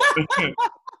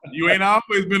 You ain't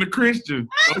always been a Christian.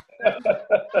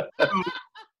 So,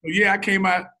 yeah, I came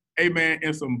out, hey man,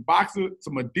 in some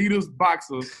Adidas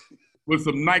boxers with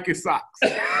some Nike socks.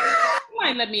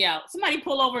 Somebody let me out. Somebody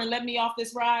pull over and let me off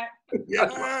this ride.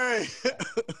 Hey.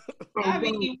 I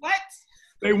mean, what?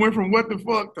 They went from what the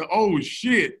fuck to oh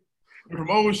shit. From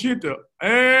oh shit to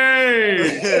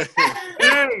hey.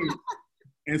 Hey.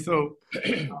 And so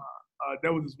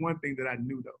that was just one thing that I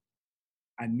knew though.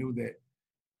 I knew that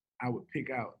I would pick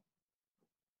out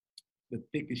the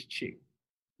thickest chick,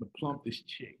 the plumpest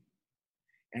chick,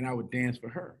 and I would dance for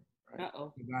her. Right?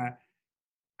 Uh-oh.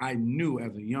 I knew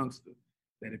as a youngster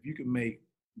that if you could make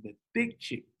the thick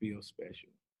chick feel special,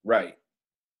 Right.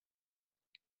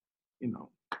 you know,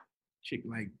 chick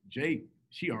like Jay,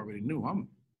 she already knew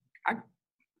I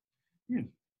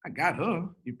got her.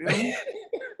 You feel me?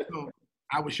 So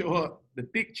I would show her the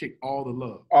thick chick all the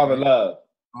love. All the love.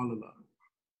 All the love.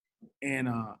 And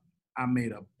I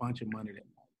made a bunch of money that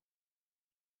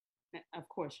night. Of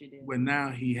course you did. But now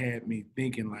he had me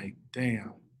thinking like,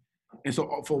 damn. And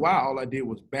so for a while, all I did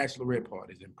was bachelorette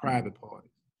parties and private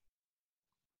parties.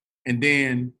 And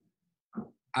then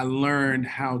I learned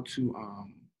how to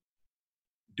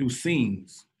do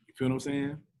scenes. You feel what I'm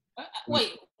saying?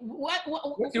 Wait, what?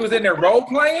 He was in there role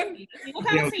playing? What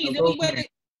kind of scenes?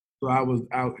 So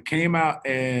I came out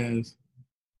as,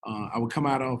 I would come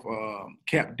out of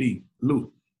Cap D,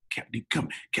 Luke. Cap D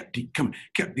coming, Cap D coming,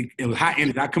 Cap D. It was high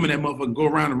energy. I come in that motherfucker, go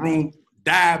around the room,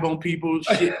 dive on people,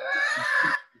 shit.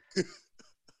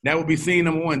 That would be scene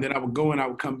number one. Then I would go and I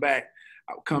would come back.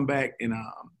 I would come back and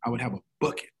I would have a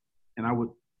bucket. And I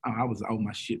was on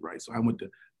my shit, right? So I went to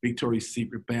Victoria's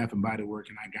Secret Bath and Body Works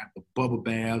and I got the bubble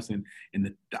baths and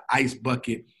the ice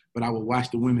bucket, but I would wash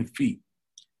the women's feet.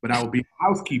 But I would be a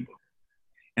housekeeper.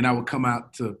 And I would come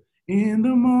out to, in the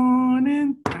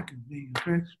morning, I can be a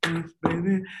fresh face,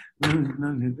 baby. Oh,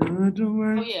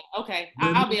 yeah, okay.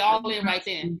 I'll be all in right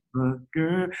then.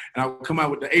 And I would come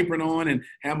out with the apron on and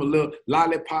have my little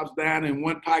lollipops down in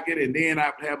one pocket, and then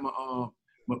I would have my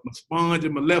sponge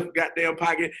in my left goddamn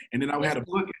pocket, and then I would have a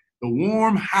bucket, the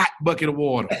warm, hot bucket of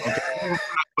water. Okay? Warm,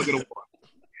 hot bucket of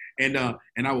water.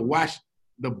 And I would wash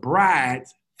the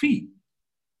bride's feet.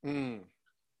 Mm.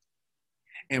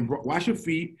 And wash her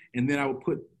feet, and then I would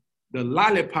put the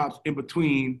lollipops in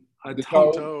between her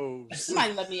Toes.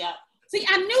 Somebody let me out. See,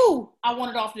 I knew I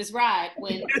wanted off this ride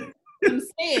when you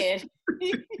said.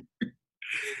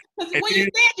 Because when you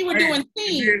said you were doing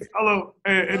scenes. Hello,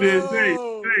 and then hey,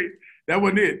 that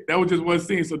wasn't it. That was just one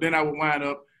scene. So then I would wind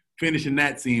up finishing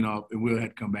that scene off, and we'll have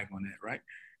to come back on that, right?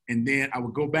 And then I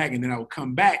would go back, and then I would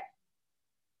come back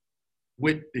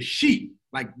with the sheet,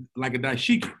 like a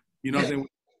dashiki. You know what I'm saying?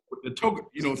 With the toga,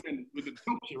 you know what I'm saying? With the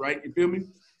toga, right? You feel me?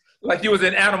 Like you was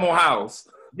in Animal House.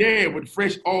 Yeah, with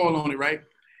fresh oil on it, right?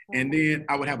 And then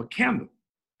I would have a candle,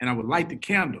 and I would light the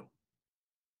candle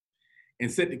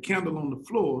and set the candle on the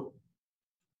floor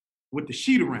with the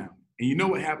sheet around. And you know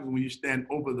what happens when you stand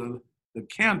over the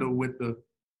candle with the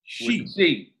sheet? With the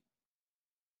sheet.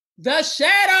 The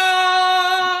shadow!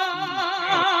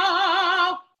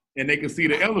 And they can see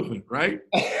the elephant, right?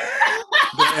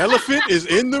 The elephant is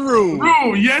in the room.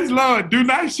 Oh, yes, Lord. Do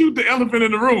not shoot the elephant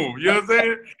in the room. You know what I'm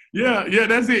saying? Yeah,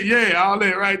 that's it. Yeah, all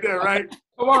that right there, right?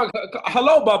 Come on.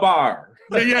 Hello, Babar.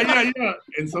 Yeah.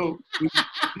 And so we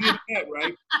did that,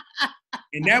 right?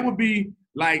 And that would be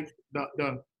like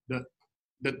the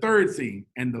third scene.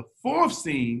 And the fourth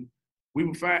scene, we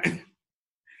would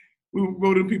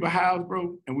go to people's house,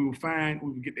 bro, and we would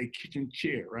get their kitchen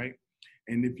chair, right?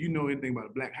 And if you know anything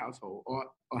about a black household or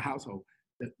a household,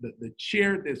 the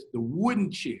chair, the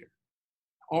wooden chair,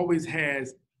 always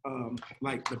has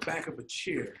like the back of a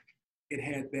chair. It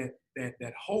had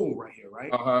that hole right here,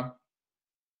 right? Uh-huh.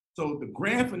 So the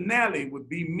grand finale would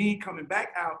be me coming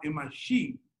back out in my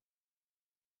sheet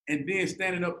and then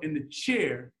standing up in the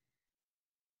chair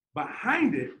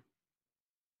behind it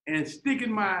and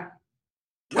sticking my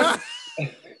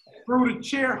through the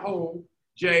chair hole,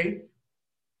 Jay.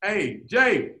 Hey,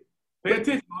 Jay, pay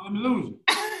attention, I'm gonna lose you.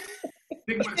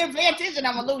 Pay attention,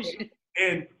 I'm gonna lose you.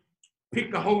 And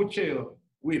pick the whole chair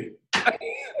with it.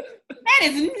 That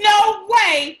is no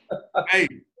way. Hey.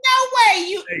 No way.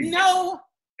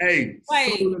 Hey, way.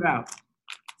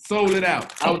 Sold it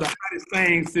out. I was the hottest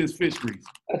thing since fish grease.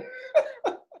 You're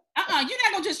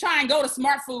not gonna just try and go to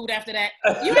Smart Food after that.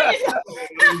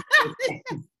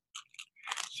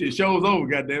 Shit, show's over,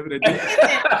 goddammit.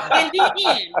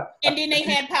 And then they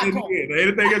had popcorn.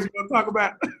 Anything else you want to talk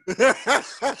about?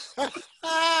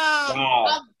 Wow.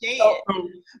 I'm dead.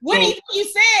 When you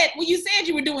said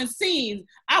you were doing scenes,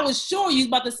 I was sure you was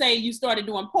about to say you started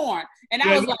doing porn. And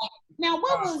I was like, now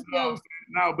what was those?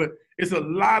 No, but it's a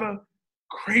lot of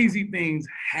crazy things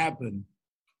happen.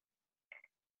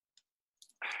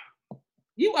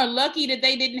 You are lucky that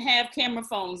they didn't have camera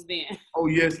phones then. Oh,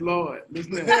 yes, Lord.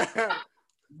 Listen.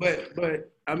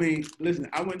 but I mean, listen,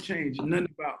 I wouldn't change nothing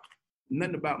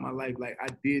about my life. Like I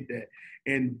did that,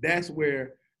 and that's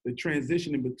where the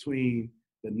transitioning between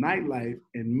the nightlife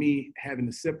and me having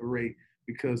to separate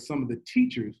because some of the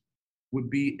teachers would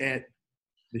be at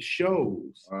the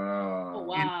shows Oh,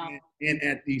 wow. and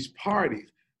at these parties.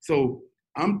 So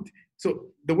so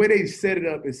the way they set it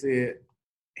up, it said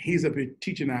he's up here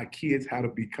teaching our kids how to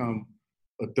become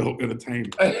adult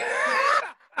entertainers.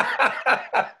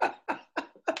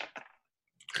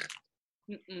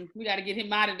 We got to get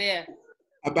him out of there.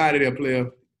 I'm out of there,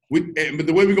 player. But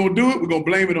the way we're gonna do it, we're gonna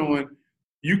blame it on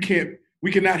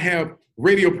we cannot have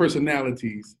radio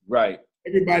personalities. Right.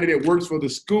 Everybody that works for the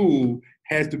school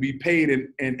has to be paid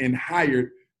and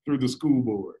hired through the school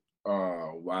board.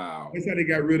 Oh, wow. That's how they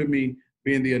got rid of me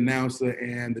being the announcer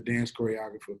and the dance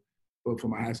choreographer for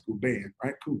my high school band.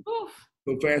 Right, cool. Oof.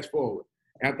 So fast forward.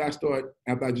 After I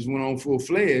just went on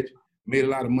full-fledged, made a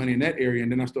lot of money in that area,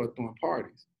 and then I started throwing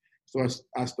parties. So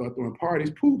I started throwing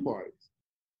parties, pool parties.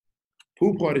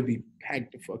 Pool parties be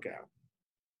packed the fuck out.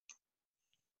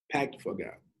 Packed the fuck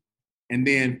out. And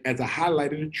then as a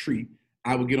highlight of the treat,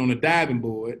 I would get on the diving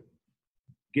board,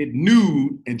 get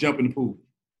nude, and jump in the pool.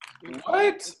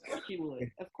 What? Of course you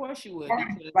would. Of course you would.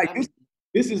 Like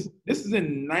this is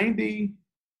in 90,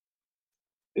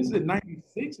 this is in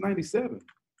 96, 97.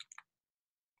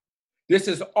 This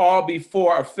is all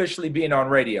before officially being on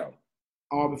radio.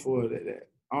 All before that.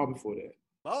 All before that.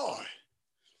 Lord.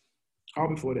 All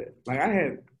before that. Like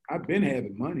I've been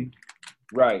having money.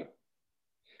 Right.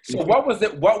 So what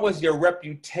was your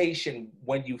reputation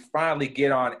when you finally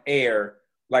get on air?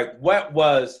 Like what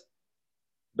was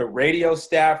the radio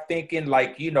staff thinking?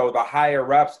 Like, you know, the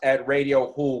higher ups at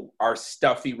radio who are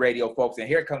stuffy radio folks. And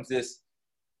here comes this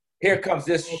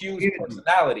huge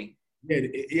personality.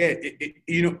 They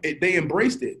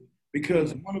embraced it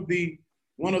because one of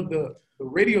the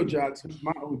radio jocks, who's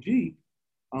my OG,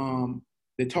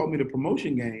 that taught me the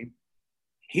promotion game,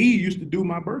 he used to do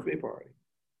my birthday party.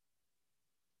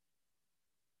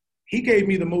 He gave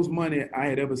me the most money I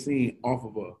had ever seen off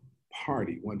of a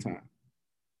party one time.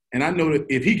 And I know that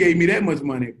if he gave me that much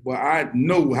money, well, I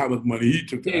know how much money he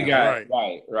took.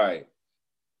 Right.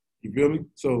 You feel me?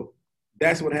 So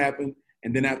that's what happened.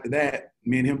 And then after that,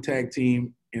 me and him tag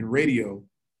team in radio.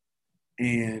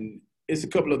 And it's a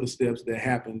couple other steps that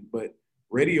happened, but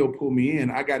radio pulled me in.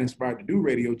 I got inspired to do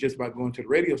radio just by going to the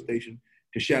radio station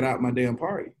to shout out my damn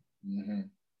party. Mm-hmm.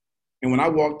 And when I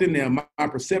walked in there, my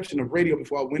perception of radio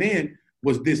before I went in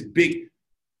was this big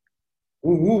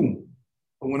woo-woo.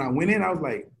 But when I went in, I was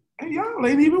like, hey, y'all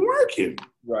ain't even working.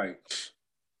 Right.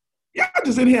 Y'all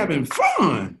just in here having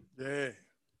fun. Yeah.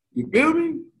 You feel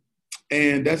me?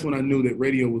 And that's when I knew that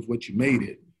radio was what you made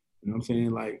it. You know what I'm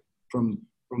saying? Like from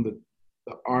the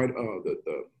art of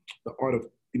the art of,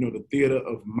 you know, the theater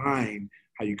of mind,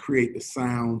 how you create the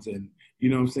sounds and, you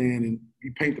know what I'm saying, and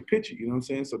you paint the picture, you know what I'm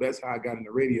saying? So that's how I got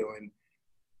into radio. And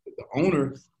the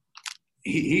owner,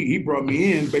 he brought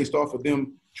me in based off of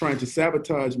them trying to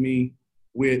sabotage me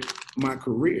with my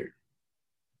career.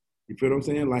 You feel what I'm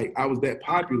saying? Like I was that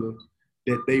popular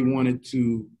that they wanted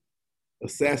to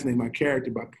assassinate my character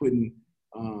by putting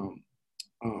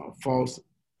false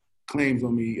claims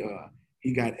on me.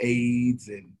 He got AIDS,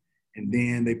 and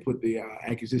then they put the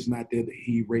accusation out there that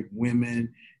he raped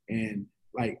women, and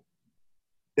like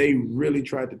they really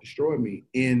tried to destroy me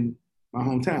in my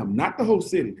hometown, not the whole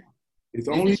city. It's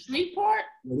only Shreveport.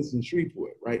 This is in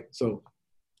Shreveport, right? So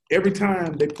every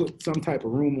time they put some type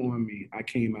of rumor on me, I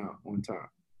came out on top.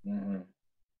 Mm-hmm.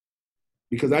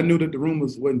 Because I knew that the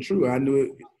rumors wasn't true. I knew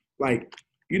it. Like,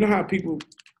 you know how people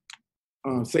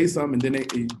say something and then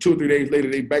they 2 or 3 days later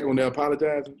they back on there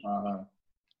apologizing. Uh-huh.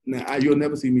 Now you'll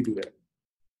never see me do that.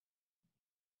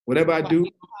 Whatever I do,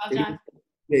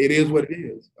 it is what it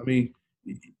is. I mean,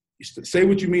 say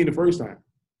what you mean the first time.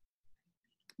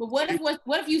 But what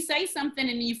if you say something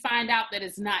and you find out that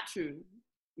it's not true?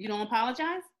 You don't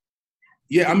apologize?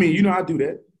 Yeah, I mean, you know, I do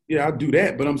that. Yeah, I do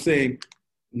that. But I'm saying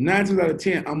 9 times out of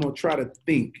 10, I'm gonna try to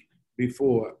think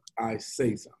before I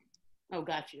say something. Oh,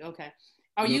 got you. Okay.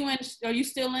 Are you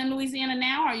still in Louisiana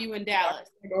now? Or are you in Dallas?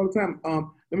 All the time.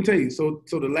 Let me tell you. So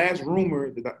the last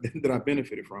rumor that I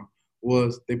benefited from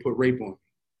was they put rape on me,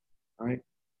 right?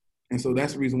 And so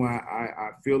that's the reason why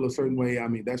I feel a certain way. I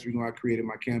mean, that's the reason why I created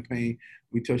my campaign.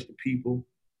 We Touch the People.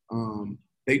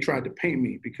 They tried to paint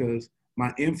me because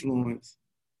my influence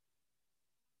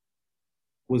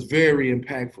was very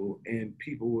impactful, and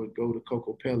people would go to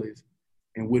Coco Pelle's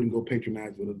and wouldn't go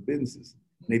patronize with other businesses.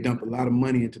 They dumped a lot of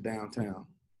money into downtown.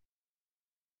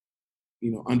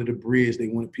 You know, under the bridge, they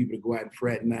wanted people to go out and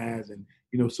fraternize and,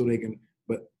 you know, so they can,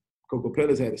 but Coco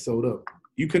Pelle's had it sold up.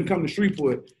 You couldn't come to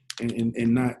Shreveport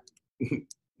and not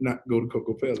not go to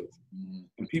Coco Fellas.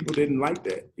 And people didn't like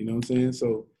that, you know what I'm saying?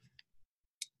 So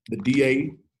the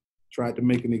DA tried to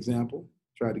make an example,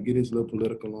 tried to get his little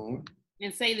political on.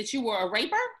 And say that you were a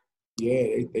raper?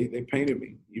 Yeah, they painted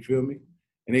me, you feel me?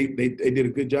 And they did a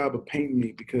good job of painting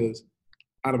me because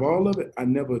out of all of it, I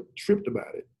never tripped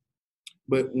about it.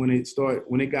 But when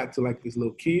it got to like this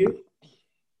little kid,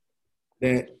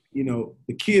 that, you know,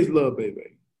 the kids love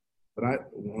Bebe.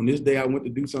 But on this day, I went to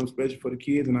do something special for the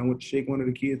kids, and I went to shake one of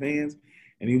the kids' hands,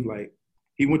 and he was like,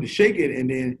 he went to shake it, and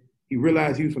then he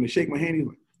realized he was going to shake my hand. He was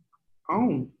like, I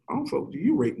don't fuck, do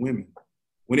you rape women?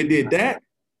 When it did that,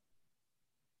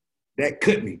 that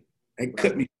cut me. That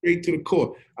cut me straight to the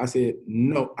core. I said,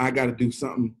 no, I got to do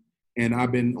something. And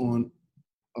I've been on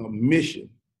a mission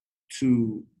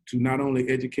to not only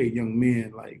educate young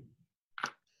men, like,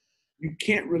 you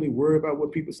can't really worry about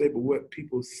what people say, but what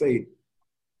people say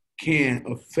can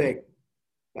affect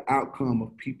the outcome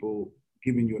of people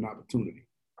giving you an opportunity.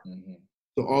 Mm-hmm.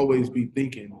 So always be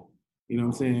thinking, you know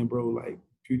what I'm saying, bro, like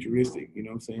futuristic, you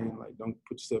know what I'm saying? Like, don't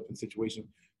put yourself in situations.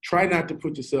 Try not to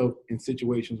put yourself in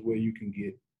situations where you can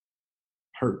get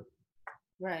hurt.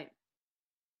 Right.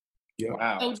 Yeah.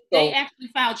 Wow. So they actually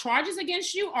filed charges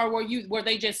against you, or were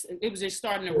they just, it was just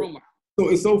starting a rumor? So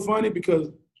it's so funny because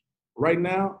right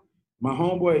now, my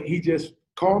homeboy, he just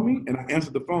called me and I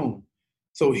answered the phone.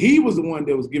 So he was the one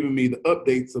that was giving me the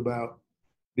updates about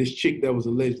this chick that was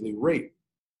allegedly raped,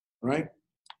 right?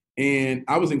 And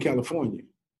I was in California.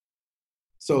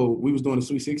 So we was doing a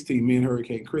Sweet 16, me and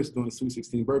Hurricane Chris doing a Sweet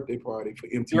 16 birthday party for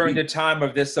MTV. During the time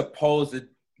of this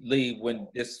supposedly when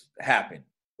this happened.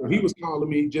 So he was calling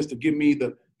me just to give me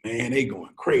the, man, they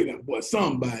going crazy, boy,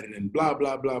 somebody, and blah,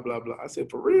 blah, blah, blah, blah. I said,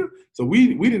 for real? So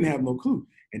we didn't have no clue.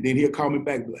 And then he'll call me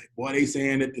back, like, boy, they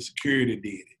saying that the security did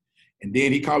it. And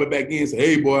then he called me back in and said,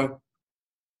 hey, boy,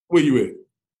 where you at?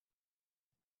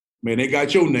 Man, they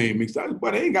got your name mixed up.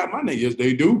 Boy, they ain't got my name. Yes,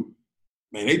 they do.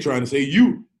 Man, they trying to say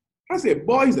you. I said,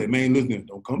 boy, he said, man, listen,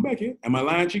 don't come back here. Am I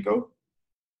lying, Chico?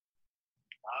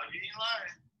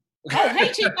 Oh,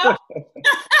 hey, Chico.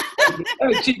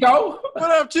 Hey, Chico.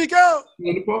 What up, Chico? On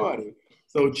the party.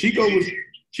 So Chico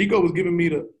was giving me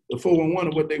the 411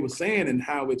 of what they were saying and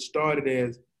how it started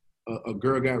as a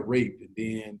girl got raped, and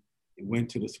then it went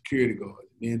to the security guards.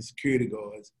 And then the security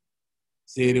guards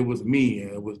said it was me.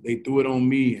 They threw it on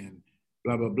me and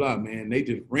blah, blah, blah, man. They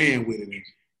just ran with it.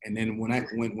 And then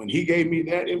when he gave me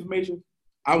that information,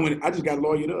 I just got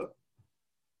lawyered up.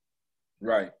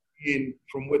 Right. And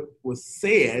from what was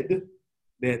said,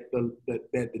 that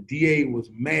the DA was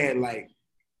mad, like,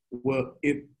 well,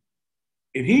 if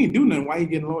he ain't do nothing, why he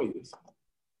getting lawyers?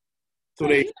 So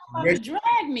they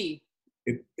drag me.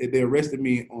 They arrested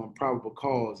me on probable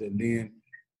cause, and then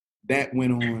that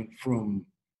went on from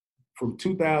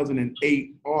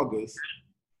 2008 August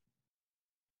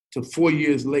to 4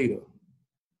 years later.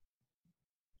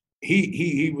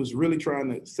 He was really trying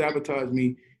to sabotage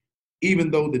me, even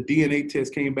though the DNA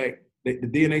test came back. The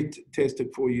DNA test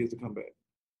took 4 years to come back.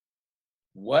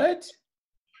 What?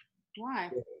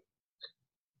 Why?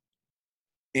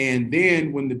 And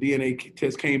then when the DNA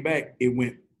test came back, it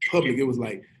went public. It was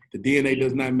like, the DNA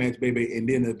does not match Bebe. And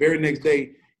then the very next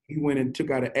day, he went and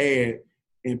took out an ad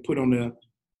and put on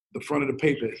the front of the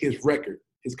paper his record,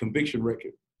 his conviction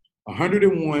record,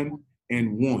 101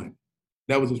 and 1.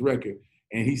 That was his record.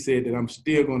 And he said that I'm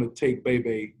still going to take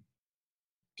Bebe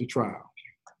to trial.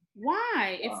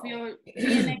 Why? If your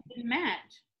DNA didn't match.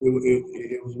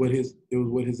 It was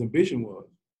what his ambition was.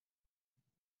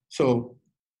 So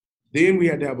then we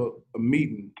had to have a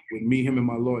meeting with me, him, and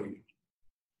my lawyer.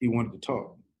 He wanted to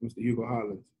talk, Mr. Hugo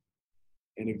Hollins.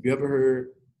 And if you ever heard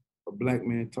a black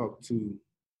man talk to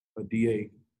a DA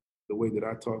the way that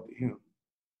I talked to him,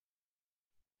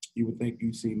 you would think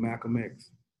you'd see Malcolm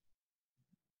X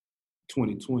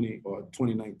 2020 or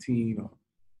 2019 or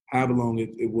however long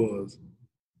it was.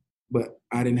 But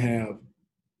I didn't have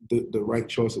the right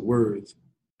choice of words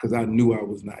because I knew I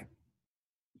was not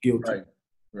guilty.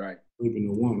 Right. Raping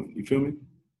a woman, you feel me?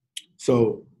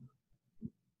 So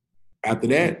after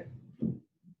that,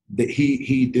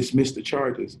 he dismissed the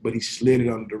charges, but he slid it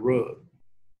under the rug.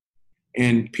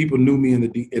 And people knew me in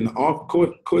the off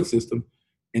court system,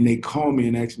 and they called me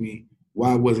and asked me,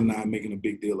 why wasn't I making a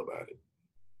big deal about it?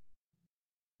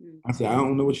 I said, I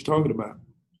don't know what you're talking about.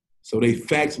 So they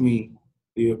faxed me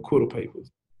the acquittal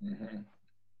papers. Mm-hmm.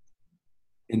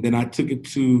 And then I took it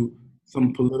to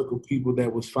some political people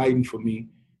that was fighting for me.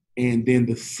 And then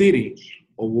the city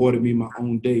awarded me my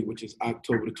own day, which is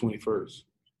October the 21st.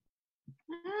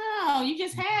 Oh, you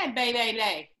just had Bebe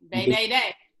Day. Bebe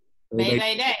Day. Bebe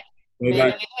Day.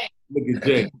 Look at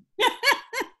Jay.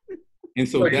 And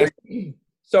so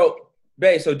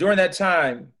that's so during that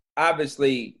time,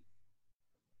 obviously,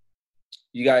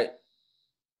 you got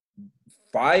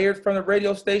fired from the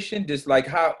radio station. Just like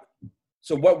how?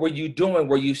 So what were you doing?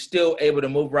 Were you still able to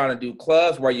move around and do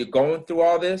clubs? Were you going through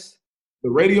all this? the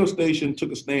radio station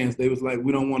took a stance. They was like,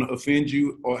 we don't want to offend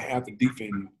you or have to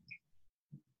defend you.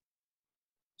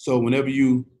 So whenever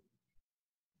you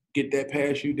get that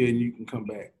past you, then you can come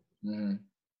back. Mm-hmm.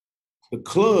 The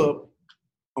club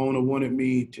owner wanted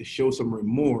me to show some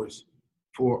remorse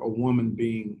for a woman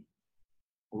being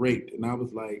raped. And I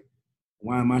was like,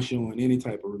 why am I showing any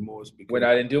type of remorse? Because When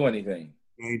I didn't do anything.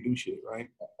 I ain't do shit, right?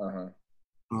 Uh-huh.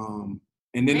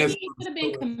 And then Maybe it could have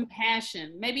been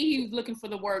compassion. Maybe he was looking for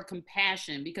the word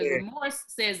compassion because remorse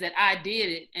says that I did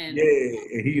it. And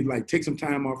and he's like, take some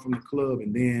time off from the club.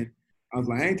 And then I was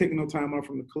like, I ain't taking no time off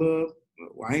from the club.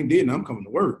 Well, I ain't did, and I'm coming to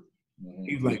work. Mm-hmm.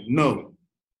 He was like, no,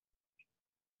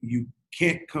 you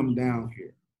can't come down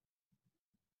here.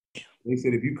 They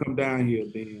said, if you come down here,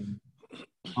 then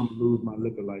I'm gonna lose my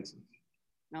liquor license.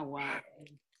 oh wow.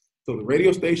 So the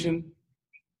radio station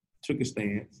took a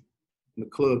stance, and the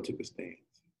club took a stance.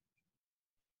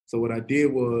 So what I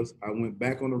did was I went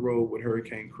back on the road with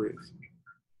Hurricane Chris.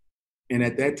 And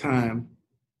at that time,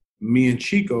 me and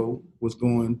Chico was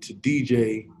going to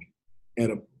DJ at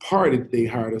a party that they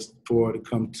hired us for to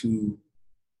come to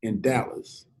in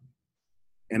Dallas.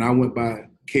 And I went by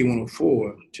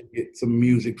K104 to get some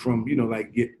music from,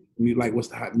 like what's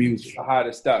the hot music? The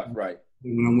hottest stuff, right.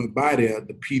 When I went by there,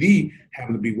 the PD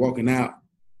happened to be walking out,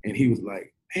 and he was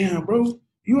like, damn, bro,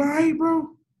 you all right,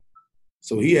 bro?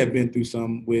 So he had been through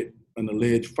something with an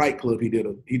alleged fight club. He did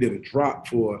a drop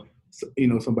for,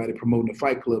 somebody promoting a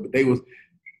fight club, but they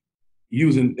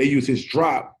used his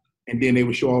drop, and then they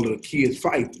would show all of the kids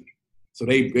fighting. So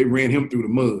they ran him through the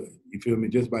mud, you feel me,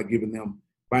 just by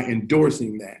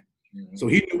endorsing that. Mm-hmm. So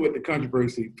he knew what the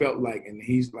controversy felt like, and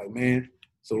he's like, man,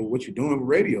 so what you doing with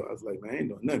radio? I was like, man, I ain't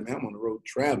doing nothing, man. I'm on the road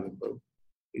traveling, bro.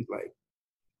 He's like,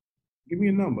 give me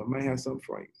a number. I might have something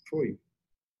for you.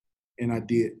 And I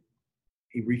did.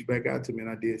 He reached back out to me, and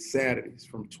I did Saturdays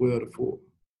from 12 to 4.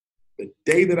 The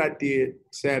day that I did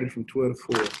Saturday from 12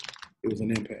 to 4, it was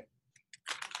an impact.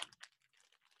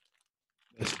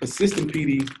 The assistant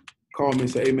PD called me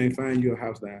and said, hey, man, find you a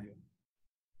house down here.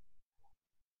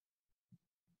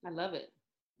 I love it.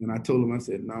 And I told him, I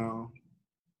said, no,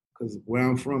 because where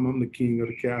I'm from, I'm the king of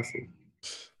the castle.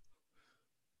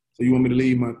 So you want me to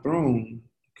leave my throne,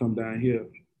 come down here?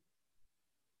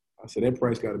 I said, that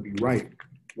price got to be right.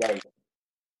 Right.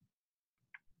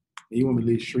 And you want me to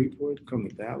leave Shreveport, come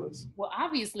to Dallas? Well,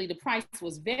 obviously the price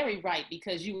was very right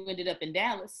because you ended up in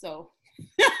Dallas, so.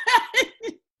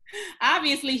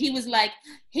 Obviously he was like,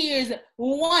 here's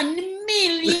 $1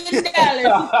 million.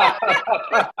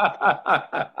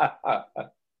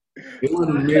 It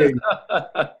wasn't a million.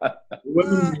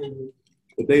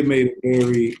 But they made it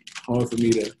very hard for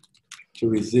me to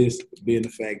resist, being the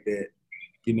fact that,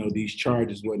 these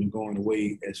charges wasn't going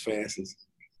away as fast as,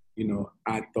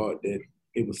 I thought that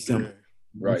it was simple.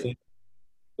 Right.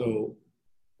 So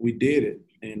we did it.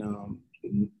 And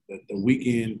the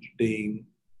weekend thing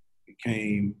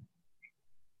became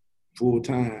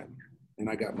full-time, and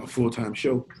I got my full-time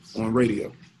show on radio.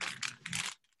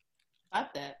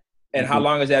 Got that. And how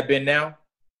long has that been now?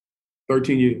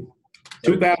 13 years.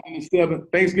 2007,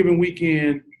 Thanksgiving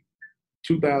weekend,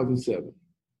 2007.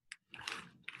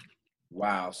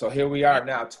 Wow. So here we are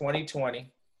now, 2020,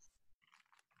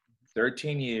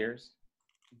 13 years.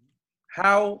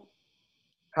 How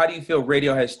do you feel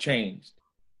radio has changed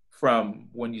from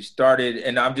when you started?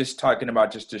 And I'm just talking about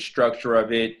just the structure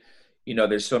of it.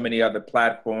 There's so many other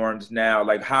platforms now.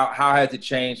 Like how has it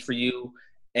changed for you?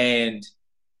 And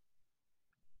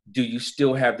do you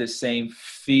still have the same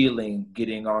feeling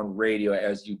getting on radio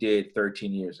as you did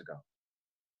 13 years ago?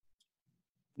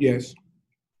 Yes,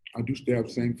 I do still have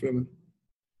the same feeling.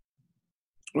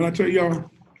 When I tell y'all,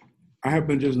 I have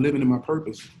been just living in my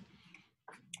purpose,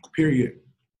 period.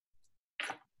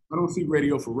 I don't see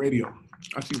radio for radio.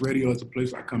 I see radio as a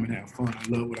place I come and have fun. I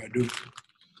love what I do.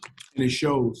 And it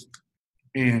shows.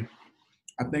 And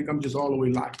I think I'm just all the way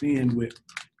locked in with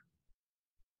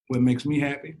what makes me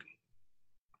happy,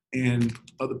 and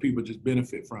other people just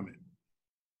benefit from it.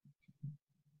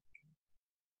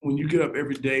 When you get up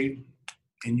every day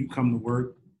and you come to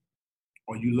work,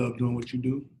 or you love doing what you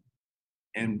do,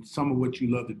 and some of what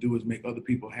you love to do is make other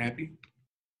people happy,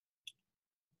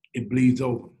 it bleeds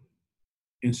over.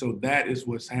 And so that is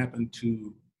what's happened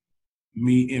to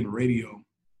me in radio,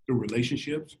 through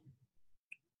relationships,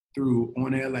 through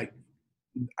on air. Like,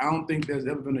 I don't think there's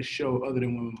ever been a show other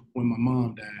than when my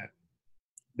mom died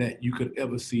that you could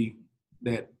ever see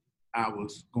that I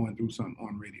was going through something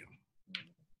on radio.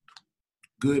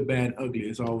 Good, bad, ugly.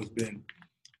 It's always been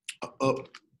an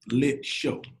up-lit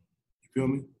show. You feel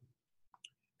me?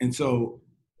 And so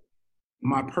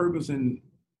my purpose in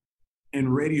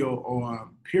radio or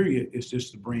period is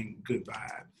just to bring good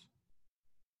vibes.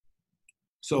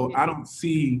 So I don't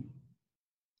see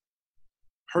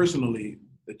personally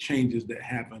the changes that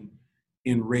happen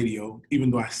in radio,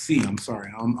 even though I see them.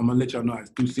 Sorry, I'm gonna let y'all know I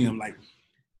do see them, like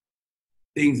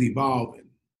things evolving.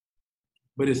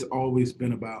 But it's always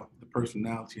been about the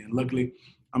personality. And luckily,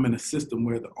 I'm in a system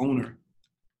where the owner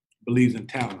believes in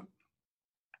talent.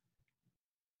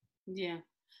 Yeah.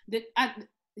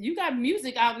 You got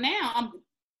music out now.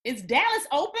 Is Dallas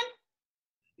open?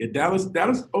 Yeah, Dallas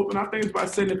open. I think it's about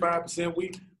 75%.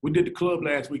 We did the club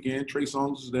last weekend. Trey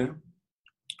Songz was there.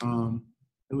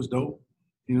 It was dope.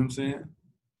 You know what I'm saying?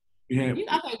 We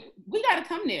got to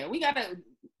come there.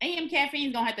 AM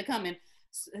Caffeine's gonna have to come and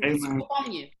swoop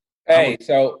on you. Hey,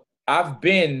 so I've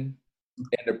been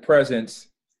in the presence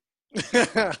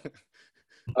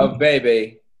of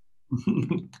Bebe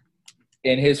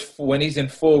when he's in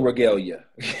full regalia.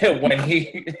 When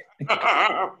he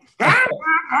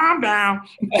I'm down.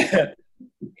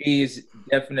 He's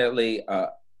definitely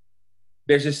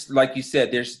there's just, like you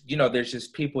said, there's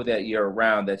just people that you're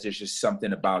around that there's just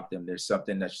something about them. There's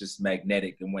something that's just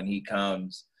magnetic. And when he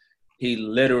comes, he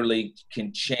literally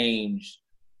can change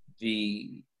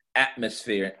the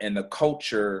atmosphere and the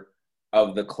culture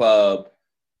of the club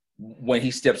when he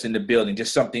steps in the building.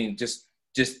 Just something, just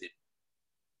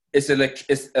it's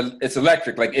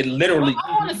electric. Like it literally,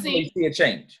 I want to see a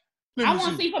change. I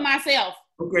want to see for myself.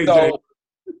 Okay, so Jay.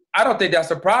 I don't think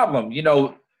that's a problem.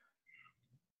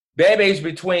 Bebe's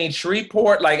between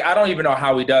Shreveport. Like, I don't even know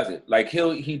how he does it. Like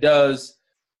he does,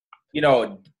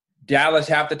 Dallas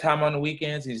half the time on the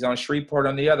weekends. He's on Shreveport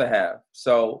on the other half.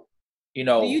 So, Do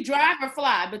you drive or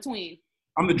fly between?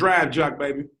 I'm the drive jock,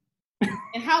 baby.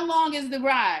 And how long is the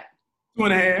ride?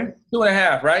 2.5.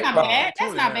 2.5, right? Not bad.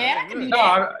 That's not bad. I can do that.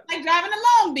 No, like driving to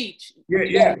Long Beach.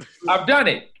 Yeah. I've done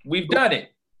it. We've done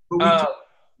it. But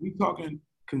we talking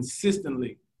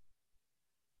consistently.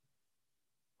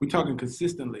 We're talking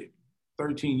consistently.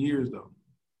 13 years though.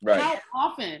 Right. How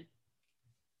often?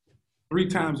 3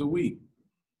 times a week.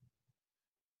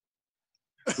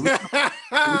 We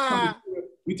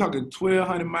talking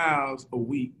 1,200 miles a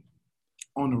week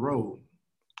on the road.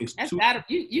 You got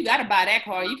to buy that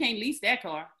car. You can't lease that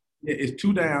car. Yeah, it's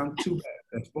 2 down, 2 back.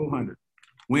 That's 400.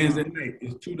 Wednesday night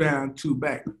is 2 down, 2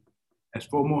 back. That's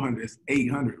 4 more hundred. That's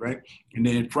 800, right? And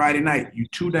then Friday night, you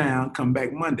 2 down, come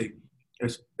back Monday.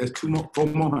 That's 4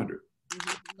 more hundred.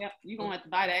 Mm-hmm. Yep, you're gonna have to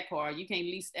buy that car. You can't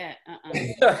lease that.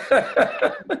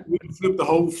 We can flip the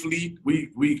whole fleet.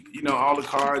 We all the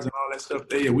cars and all that stuff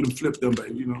there. Yeah, we done flipped them,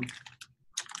 baby.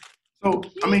 So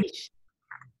I mean,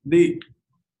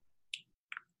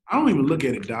 I don't even look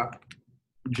at it, Doc.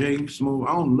 Jay, Smooth.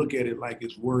 I don't look at it like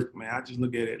it's work, man. I just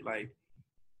look at it like,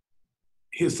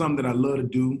 here's something that I love to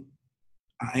do.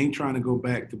 I ain't trying to go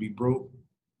back to be broke.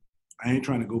 I ain't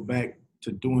trying to go back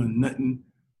to doing nothing.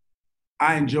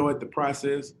 I enjoyed the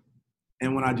process.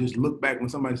 And when I just look back, when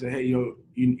somebody said, hey, yo,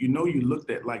 you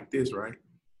looked at like this, right?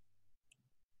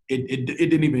 It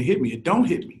didn't even hit me. It don't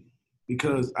hit me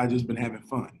because I just been having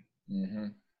fun. Mm-hmm.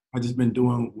 I just been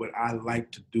doing what I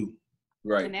like to do.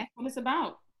 Right. And that's what it's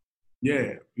about.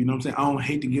 Yeah. You know what I'm saying? I don't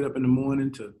hate to get up in the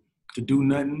morning to do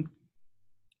nothing.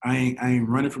 I ain't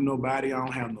running from nobody. I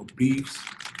don't have no beefs.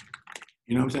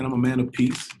 You know what I'm saying? I'm a man of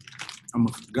peace. I'm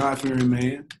a God-fearing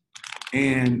man.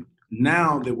 And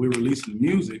now that we're releasing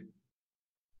music,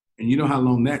 and you know how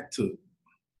long that took.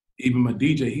 Even my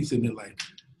DJ, he's sitting there like,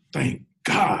 thank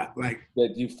God. Like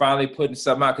that you finally putting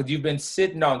something out, because you've been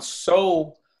sitting on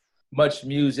so much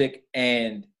music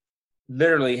and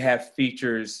literally have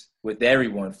features with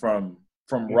everyone from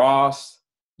Ross,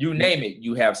 you name it,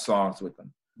 you have songs with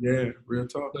them. Yeah, real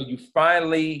talk. So you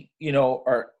finally,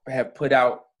 have put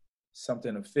out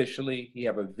something officially. You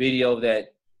have a video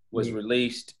that was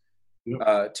released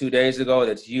 2 days ago.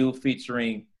 That's you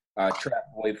featuring Trap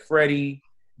Boy Freddie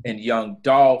and Young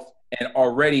Dolph, and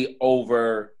already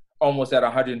over almost at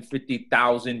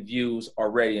 150,000 views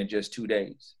already in just 2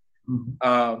 days.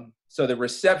 Mm-hmm. So the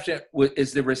reception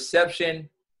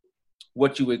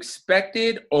what you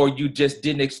expected, or you just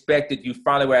didn't expect it? You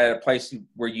finally were at a place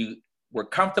where you were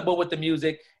comfortable with the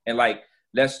music and like,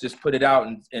 let's just put it out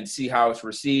and see how it's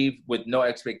received with no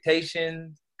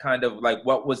expectations? Kind of like,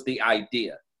 what was the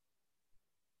idea?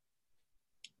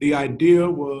 The idea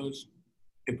was,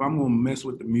 if I'm going to mess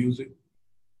with the music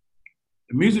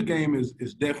game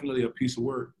is definitely a piece of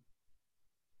work.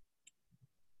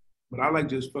 But I like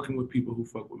just fucking with people who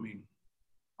fuck with me.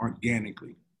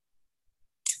 organically.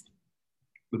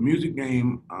 The music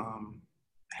game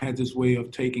has this way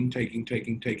of taking.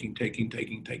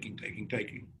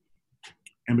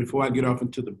 And before I get off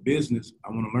into the business, I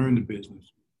want to learn the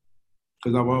business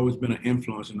because I've always been an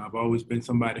influencer and I've always been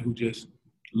somebody who just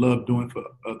loved doing for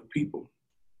other people.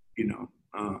 You know,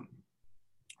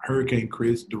 Hurricane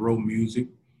Chris, DeRoe Music,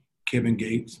 Kevin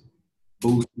Gates,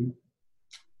 Boosie,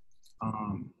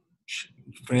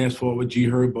 fast forward, G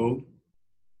Herbo,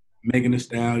 Megan Thee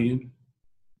Stallion,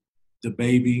 The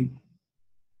Baby.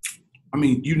 I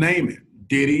mean, you name it.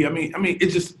 Diddy. I mean,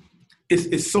 it's just,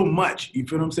 it's so much. You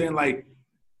feel what I'm saying? Like,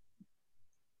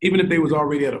 even if they was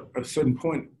already at a certain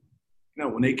point, you know,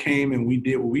 when they came and we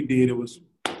did what we did, it was,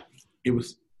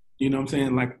 you know what I'm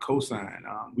saying, like a cosign.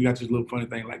 We got this little funny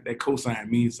thing, like that cosign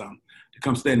means something. To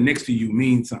come stand next to you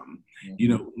means something. Mm-hmm. You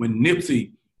know, when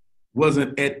Nipsey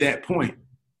wasn't at that point,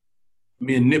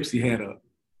 me and Nipsey had a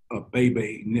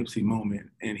baby Nipsey moment,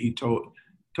 and he told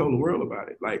the world about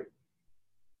it. Like,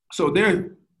 so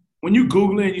there, when you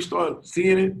Google it and you start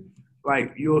seeing it,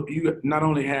 like you not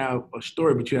only have a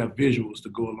story, but you have visuals to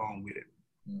go along with it.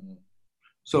 Mm-hmm.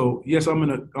 So yes, I'm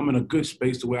in a good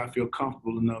space to where I feel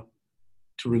comfortable enough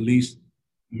to release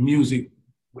music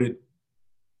with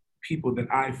people that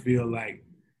I feel like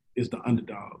is the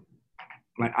underdog.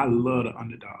 Like, I love the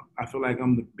underdog. I feel like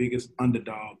I'm the biggest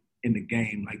underdog in the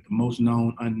game, like the most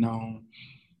known, unknown,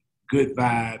 good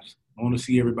vibes. I want to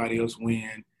see everybody else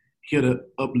win, here to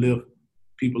uplift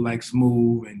people like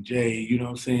Smooth and Jay, you know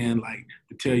what I'm saying? Like,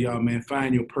 to tell y'all, man,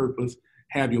 find your purpose,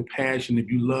 have your passion.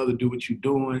 If you love to do what you're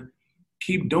doing,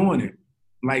 keep doing it.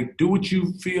 Like, do what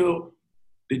you feel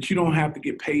that you don't have to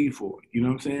get paid for. You know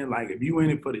what I'm saying? Like, if you in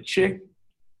it for the check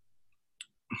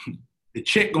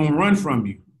gonna run from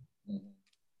you. Mm-hmm.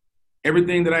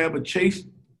 Everything that I ever chased,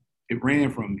 it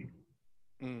ran from me.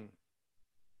 Mm.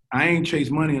 I ain't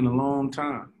chased money in a long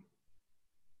time.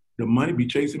 The money be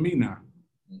chasing me now.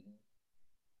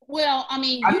 Well, I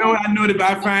mean, I know that if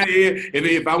I find it,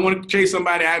 if I want to chase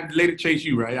somebody, I'd let it chase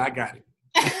you, right? I got it.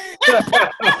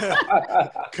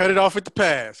 Cut it off at the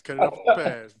pass. Cut it off at the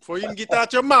pass. Before you can get that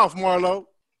out your mouth, Marlo.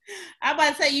 I'm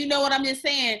about to say, you know what I'm just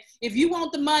saying? If you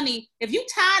want the money, if you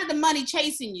tired of the money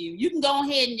chasing you, you can go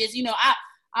ahead and just, you know,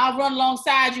 I'll run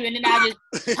alongside you and then I'll just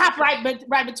hop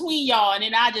right between y'all and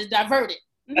then I'll just divert it.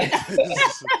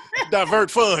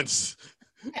 Divert funds.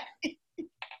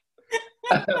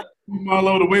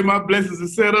 Marlo, the way my blessings are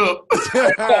set up.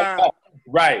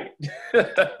 Right.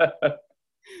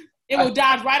 It will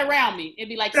dodge right around me. It'd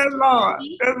be like, that's Lord.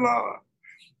 That's Lord.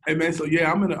 Hey man, so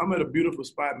yeah, I'm at a beautiful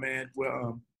spot, man,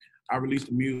 where I released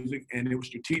the music and it was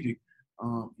strategic.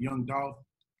 Young Dolph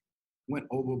went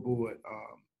overboard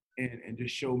and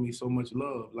just showed me so much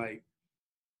love. Like,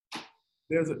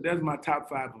 there's my top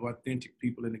 5 of authentic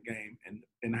people in the game,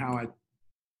 and how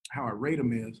I rate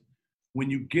them is, when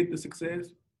you get the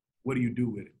success, what do you do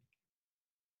with it?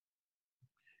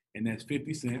 And that's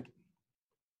 50 Cent,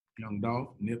 Young Dolph,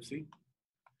 Nipsey,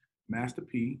 Master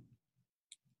P.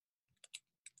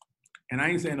 And I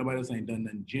ain't saying nobody else ain't done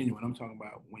nothing genuine. I'm talking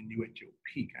about when you at your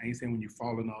peak. I ain't saying when you're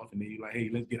falling off and then you're like, hey,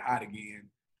 let's get hot again.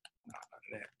 No, none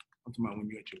of that. I'm talking about when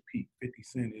you're at your peak. 50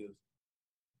 Cent is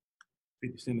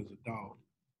a dog.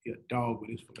 He's a dog with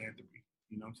his philanthropy.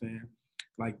 You know what I'm saying?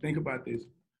 Like, think about this.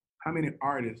 How many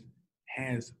artists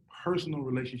has personal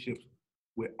relationships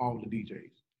with all the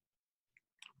DJs?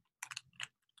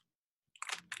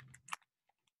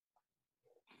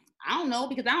 I don't know,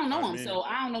 because I don't know them, so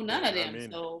I don't know none of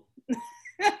them. So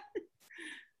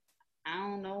I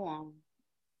don't know them.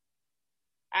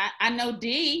 I know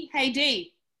D. Hey,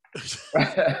 D.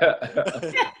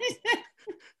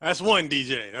 That's one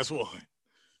DJ. That's one.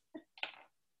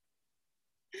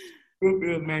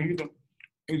 Good, man.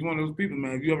 He's one of those people,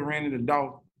 man. If you ever ran into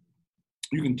Dolph,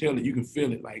 you can tell it. You can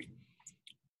feel it. Like,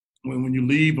 when you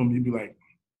leave him, you be like,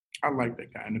 I like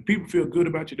that guy. And if people feel good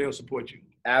about you, they'll support you.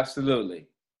 Absolutely.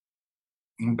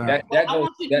 No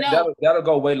that'll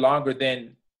go way longer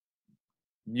than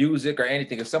music or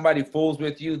anything. If somebody fools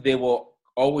with you, they will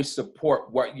always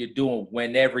support what you're doing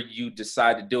whenever you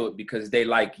decide to do it because they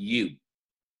like you.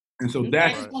 And so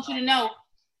I just want you to know,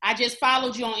 I just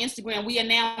followed you on Instagram. We are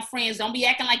now friends. Don't be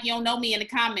acting like you don't know me in the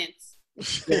comments.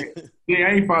 Yeah,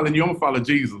 I ain't following you. I'm gonna follow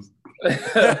Jesus.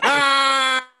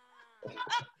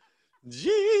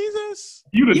 Jesus.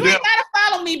 You ain't gotta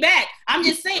follow me back. I'm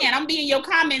just saying, I'm being your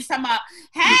comments talking about,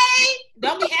 hey,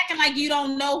 don't be acting like you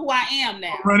don't know who I am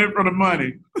now. I'm running for the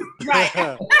money.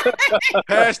 Right.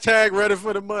 Hashtag ready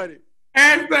for the money.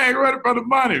 Hashtag ready for the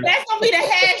money. That's gonna be the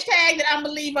hashtag that I'm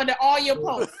gonna leave under all your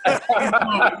posts.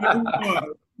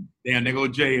 Damn, there go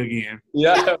Jay again.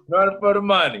 Yeah, running for the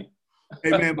money.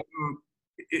 Hey man, but,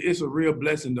 it's a real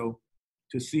blessing though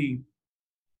to see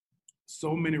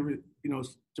so many,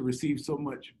 to receive so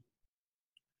much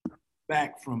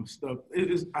back from stuff.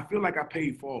 I feel like I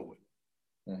paid forward.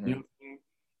 Mm-hmm. You know what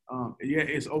I'm saying? Yeah,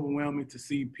 it's overwhelming to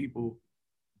see people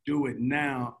do it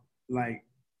now. Like,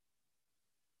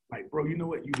 bro, you know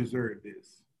what? You deserve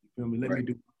this. You feel me? Let me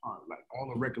do my part. Like all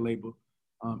the record label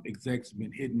execs have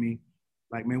been hitting me.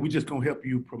 Like, man, we just gonna help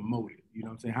you promote it. You know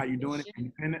what I'm saying? How you doing it?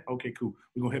 Independent? Okay, cool.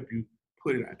 We're gonna help you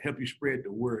put it out, help you spread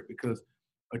the word because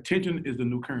attention is the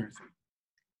new currency.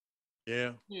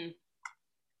 Yeah.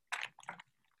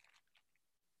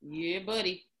 Yeah,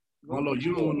 buddy. Although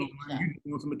you don't want no money, you just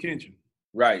want some attention.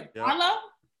 Right. Yeah. Marlo?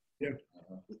 Yeah.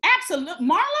 Absolutely.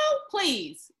 Marlo,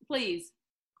 please.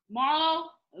 Marlo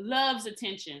loves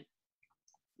attention.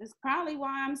 That's probably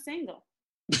why I'm single.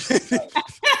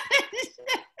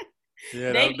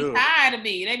 Yeah, They be tired of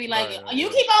me. They be like, you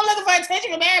keep on looking for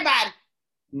attention from everybody.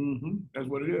 Mm-hmm. That's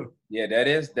what it is. Yeah, that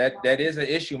is an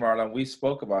issue, Marlon. We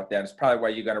spoke about that. It's probably why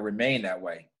you're going to remain that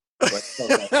way. But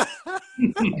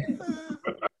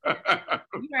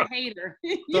You're a hater.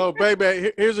 So,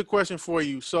 baby, here's a question for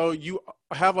you. So you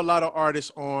have a lot of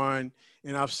artists on,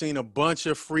 and I've seen a bunch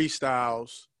of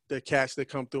freestyles that cats that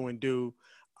come through and do.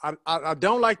 I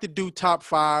don't like to do top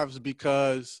fives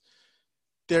because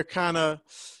they're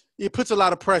it puts a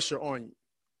lot of pressure on you.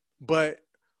 But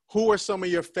who are some of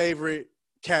your favorite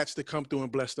cats that come through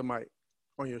and bless the mic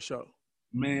on your show?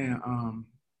 Man,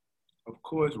 of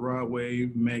course, Rod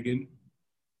Wave, Megan,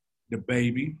 the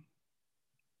Baby,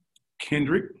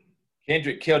 Kendrick.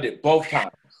 Kendrick killed it both times.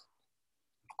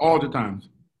 All the times.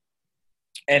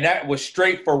 And that was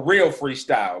straight for real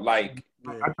freestyle. Like,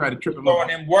 I tried to trip him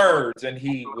throwing up. him words, and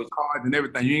he was cards and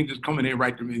everything. You ain't just coming in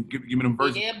right to me and give me them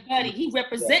verses. Yeah, buddy. He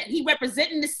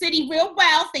representing the city real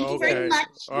well. Thank you very much.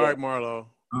 All right, Marlo.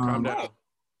 Calm down.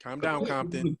 Calm down,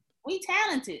 Compton. We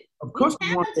talented. Of course, we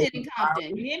talented in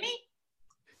Compton. You hear me?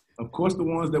 Of course, the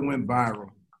ones that went viral,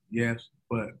 yes,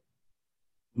 but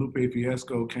Lupe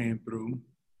Fiasco came through.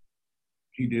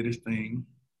 He did his thing.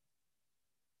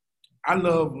 I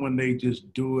love when they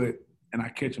just do it and I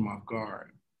catch them off guard.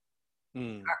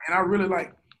 And I really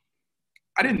like.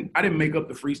 I didn't make up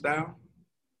the freestyle.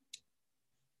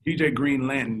 DJ Green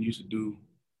Lantern used to do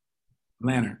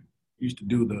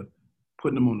the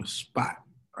putting them on the spot,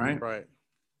 right? Right.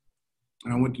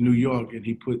 And I went to New York and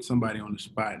he put somebody on the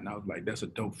spot and I was like, that's a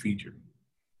dope feature.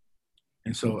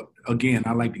 And so again,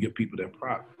 I like to give people that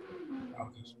prop. I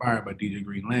was inspired by DJ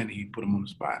Green Lantern. He put them on the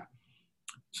spot.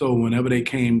 So whenever they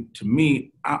came to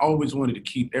me, I always wanted to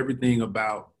keep everything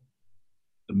about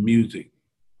the music.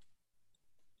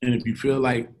 And if you feel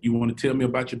like you want to tell me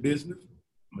about your business,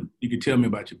 you can tell me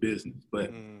about your business.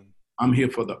 But I'm here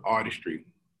for the artistry.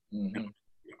 And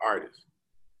the artist.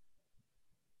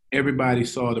 Everybody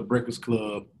saw the Breakfast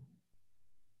Club,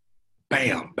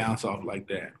 bam, bounce off like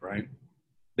that, right?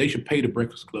 They should pay the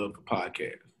Breakfast Club for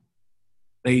podcasts.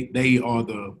 They are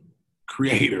the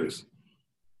creators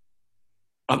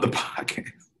of the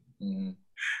podcast.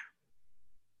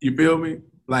 You feel me?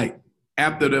 Like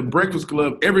after the Breakfast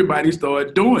Club, everybody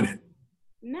started doing it.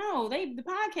 No, the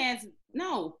podcast.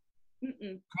 No.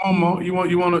 Come on, you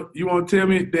want to tell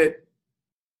me that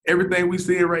everything we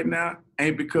see right now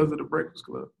ain't because of the Breakfast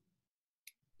Club?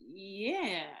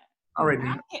 Yeah. All right.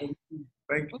 Thank you.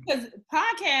 Because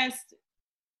podcasts,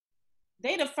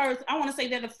 I want to say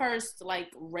they're the first like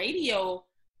radio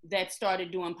that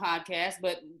started doing podcasts,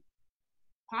 but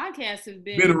podcasts have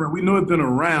been around. We know it's been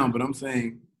around, but I'm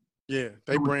saying. Yeah,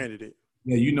 they branded it.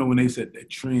 Yeah, you know when they said that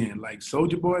trend, like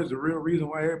Soulja Boy is the real reason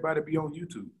why everybody be on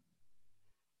YouTube.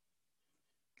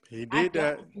 He did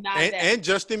that. And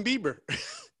Justin Bieber.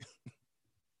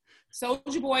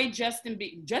 Soulja Boy, Justin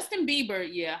Bieber,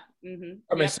 yeah. Mm-hmm.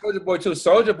 I mean, Soulja Boy too.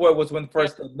 Soulja Boy was when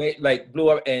first blew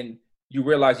up, and you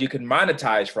realize you can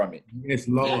monetize from it. Yes,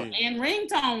 Lord. And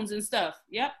ringtones and stuff.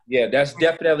 Yep. Yeah, that's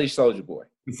definitely Soulja Boy.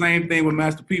 The same thing with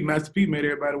Master P. Master P made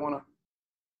everybody want to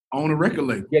own a record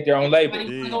label. Get their own label.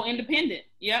 Everybody go independent.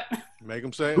 Yep. Make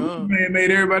them say, Man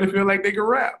made everybody feel like they could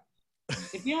rap.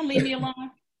 If you don't leave me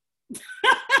alone.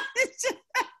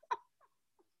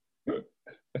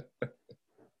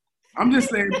 I'm just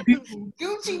saying, people.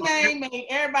 Gucci Mane made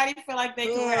everybody feel like they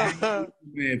could rap. Man,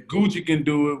 if Gucci can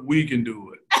do it, we can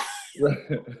do it.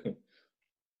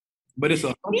 But it's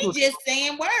a hustle. He's just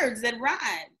saying words that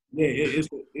rhyme. Yeah,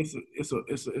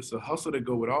 it's a hustle that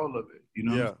go with all of it, you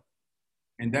know. Yeah.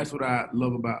 And that's what I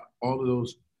love about all of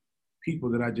those people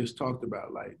that I just talked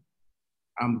about. Like,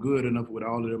 I'm good enough with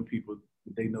all of them people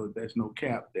that they know there's no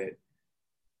cap, that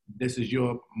this is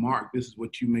your mark. This is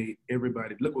what you made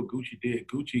everybody. Look what Gucci did.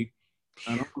 Gucci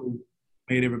not only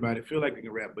made everybody feel like they can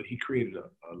rap, but he created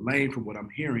a lane from what I'm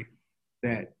hearing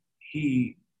that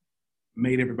he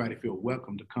made everybody feel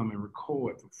welcome to come and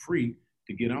record for free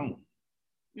to get on.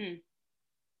 Mm.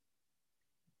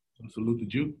 So salute to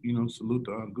Juke, salute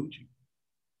to Gucci.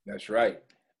 That's right.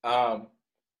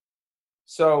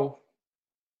 So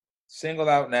single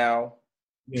out now,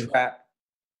 yes. Trap,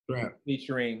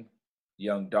 featuring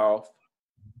Young Dolph,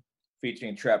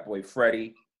 featuring Trap Boy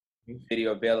Freddy.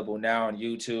 Video available now on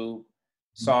YouTube.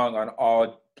 Song on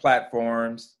all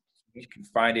platforms. You can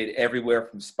find it everywhere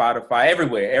from Spotify,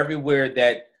 everywhere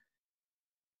that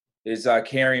is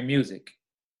carrying music.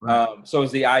 Right. So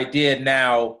is the idea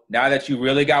now that you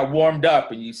really got warmed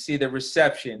up and you see the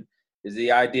reception, is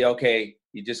the idea, okay,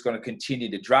 you're just going to continue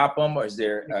to drop them, or is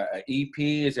there an EP,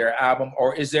 is there an album,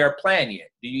 or is there a plan yet?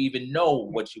 Do you even know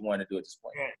what you want to do at this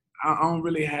point? I don't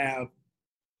really have,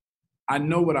 I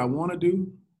know what I want to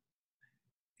do,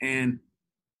 and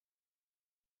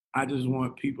I just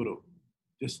want people to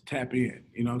just tap in,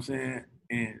 you know what I'm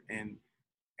saying? And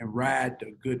ride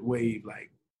the good wave. Like,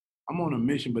 I'm on a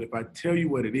mission, but if I tell you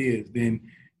what it is, then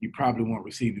you probably won't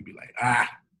receive it. Be like,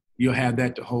 you'll have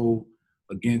that to hold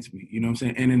against me, you know what I'm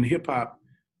saying? And in hip hop,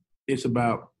 it's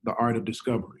about the art of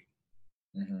discovery.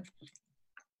 Mm-hmm.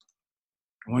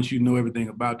 Once you know everything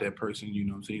about that person, you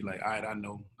know what I'm saying? Like, all right, I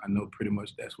know pretty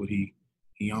much that's what he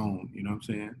owned, you know what I'm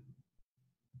saying?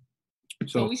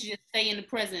 So we should just stay in the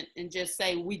present and just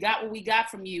say, we got what we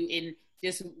got from you, and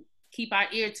just keep our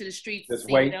ear to the streets. Just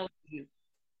wait.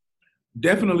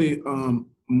 Definitely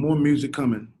more music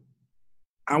coming.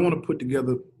 I want to put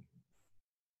together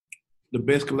the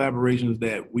best collaborations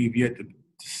that we've yet to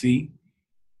see,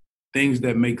 things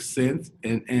that make sense,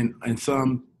 and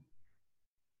some,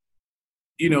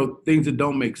 things that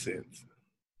don't make sense.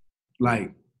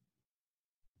 Like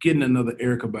getting another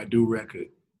Erykah Badu record.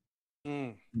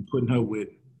 And putting her with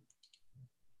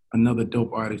another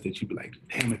dope artist that you'd be like,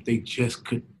 damn, if they just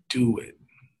could do it.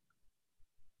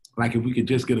 Like if we could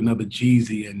just get another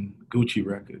Jeezy and Gucci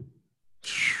record.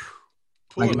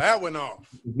 Pull that one off.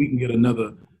 If we can get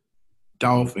another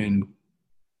Dolph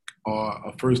or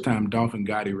a first-time Dolph and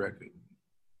Gotti record.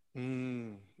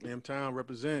 M-Town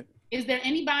represent. Is there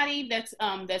anybody that's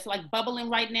like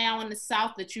bubbling right now in the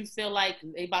South that you feel like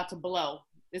they about to blow?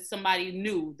 It's somebody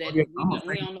new that we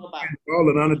don't know about. All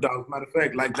an underdog. Matter of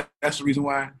fact, like that's the reason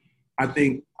why I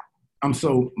think I'm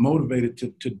so motivated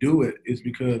to do it, is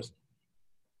because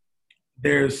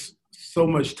there's so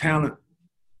much talent,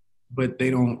 but they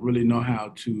don't really know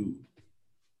how to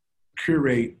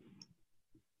curate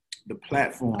the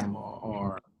platform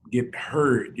or get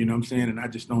heard, you know what I'm saying? And I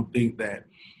just don't think that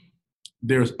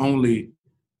there's only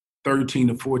 13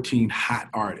 to 14 hot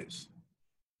artists.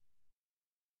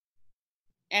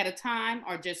 At a time,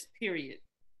 or just period?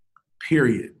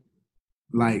 Period.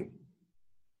 Like,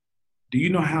 do you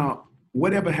know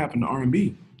whatever happened to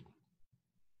R&B?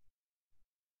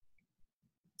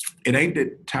 It ain't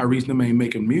that Tyrese them ain't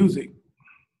making music.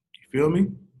 You feel me?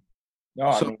 No,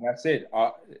 I mean, that's it.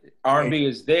 R&B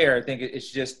is there. I think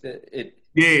it's just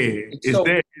it's so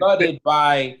there. flooded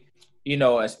by,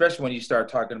 especially when you start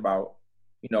talking about,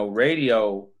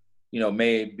 radio,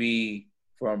 may it be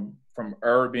from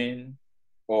urban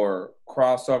or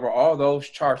crossover, all those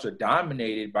charts are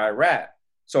dominated by rap.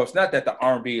 So it's not that the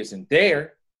R&B isn't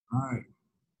there. Right.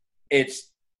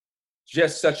 It's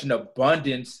just such an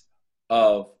abundance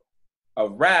of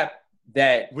rap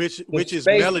that which is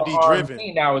melody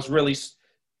driven now is really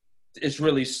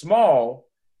small,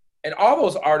 and all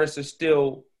those artists are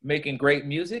still making great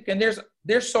music. And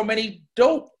there's so many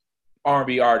dope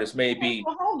R&B artists, maybe.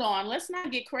 Well, hold on, let's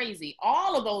not get crazy.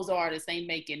 All of those artists ain't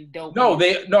making dope. No,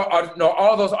 music.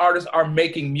 All those artists are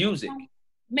making music.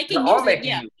 Making music.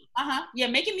 Yeah,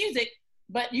 making music.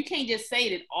 But you can't just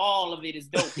say that all of it is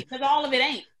dope, because all of it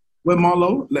ain't. Well,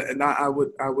 Marlo, and I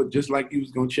would just like you was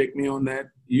gonna check me on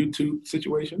that YouTube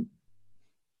situation.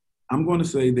 I'm going to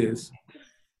say this,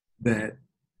 that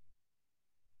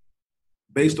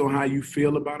based on how you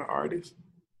feel about an artist,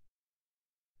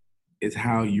 is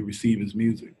how you receive his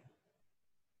music.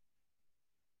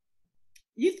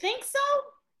 You think so?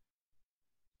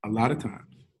 A lot of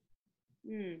times.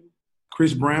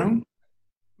 Chris Brown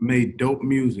made dope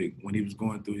music when he was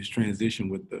going through his transition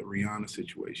with the Rihanna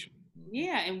situation.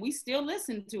 Yeah, and we still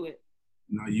listen to it.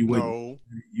 No, you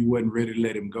wasn't ready to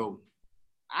let him go.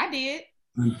 I did.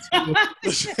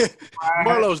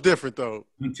 Marlo's different though.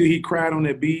 Until he cried on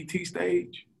that BET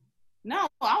stage. No,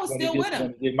 I was still with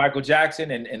him. Did Michael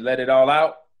Jackson and let it all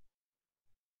out?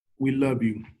 We love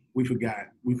you. We forgot.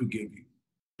 We forgive you.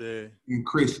 Yeah. And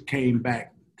Chris came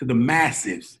back to the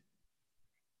masses.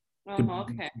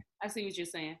 Okay. I see what you're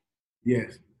saying.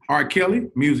 Yes. R. Kelly,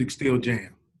 music still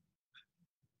jam.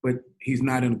 But he's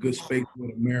not in a good space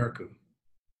with America.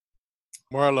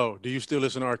 Marlo, do you still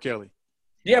listen to R. Kelly?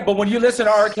 Yeah, but when you listen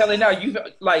to R. Kelly now, you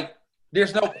like,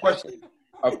 there's no question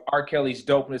of R. Kelly's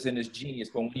dopeness and his genius.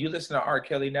 But when you listen to R.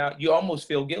 Kelly now, you almost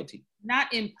feel guilty.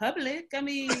 Not in public. I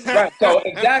mean, Right. So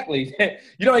exactly,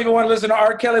 you don't even want to listen to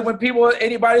R. Kelly when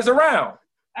anybody's around.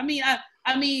 I mean,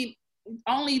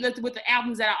 only with the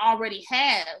albums that I already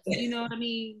have. You know what I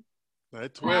mean?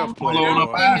 That 12 play.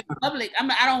 In public.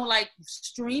 I don't like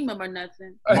stream them or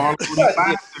nothing. Marlo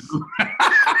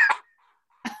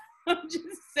I'm just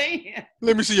saying.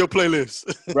 Let me see your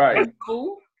playlist. Right.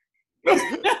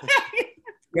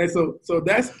 Yeah, so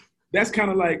that's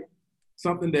kind of like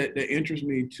something that interests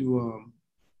me to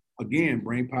again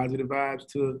bring positive vibes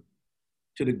to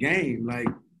the game. Like,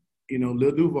 you know,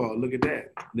 Lil Duval, look at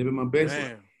that, living my best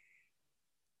life.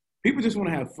 People just want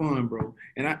to have fun, bro.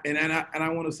 And I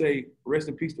want to say rest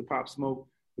in peace to Pop Smoke,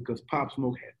 because Pop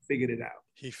Smoke had figured it out.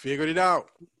 He figured it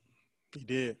out. He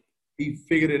did. He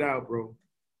figured it out, bro.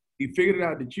 He figured it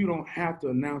out that you don't have to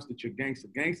announce that you're gangster.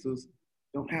 Gangsters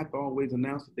don't have to always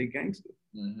announce that they're gangster.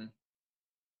 Mm-hmm.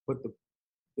 But the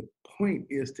point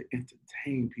is to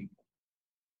entertain people.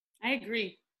 I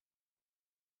agree.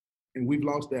 And we've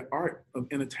lost that art of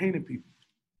entertaining people.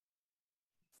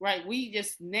 Right. We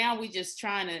just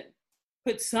trying to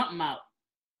put something out.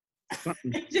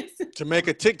 To make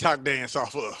a TikTok dance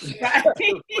off of. Right.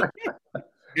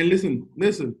 And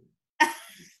listen.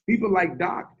 People like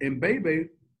Doc and Bebe,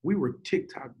 we were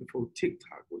TikTok before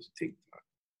TikTok was TikTok.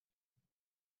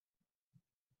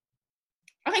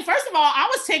 Okay, first of all, I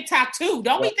was TikTok too.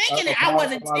 Don't be thinking that I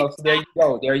wasn't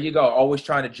TikTok. There you go. Always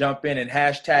trying to jump in and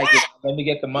hashtag it. Let me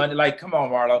get the money. Like, come on,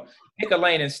 Marlo. Pick a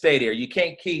lane and stay there. You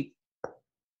can't keep.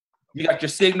 You got your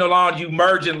signal on. You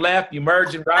merging left. You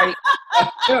merging right.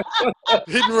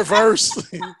 Hitting reverse.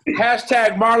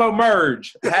 Hashtag Marlo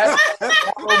merge. Hashtag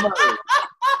Marlo merge.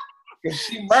 Because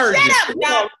she merged. Shut up,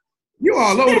 Doc. You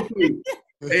all over the place.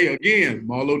 Hey, again,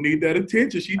 Marlo need that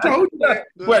attention. She told you that.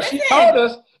 Well, she told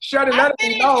us. Shut it. Let us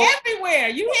know. Everywhere.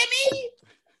 You hear me?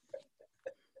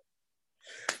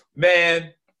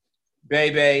 Man,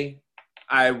 baby,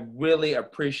 I really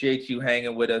appreciate you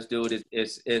hanging with us, dude.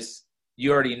 It's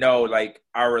you already know, like,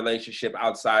 our relationship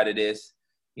outside of this.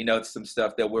 You know, it's some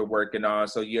stuff that we're working on.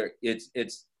 So your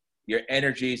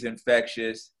energy is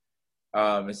infectious.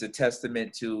 It's a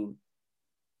testament to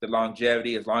the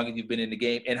longevity, as long as you've been in the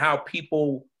game, and how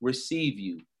people receive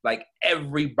you. Like,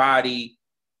 everybody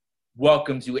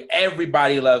welcomes you.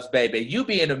 Everybody loves Bebe. You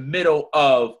be in the middle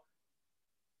of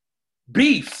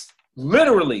beefs,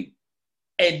 literally,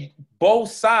 and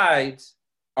both sides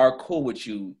are cool with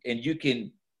you, and you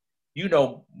can, you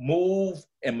know, move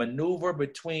and maneuver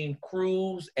between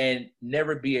crews and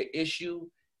never be an issue.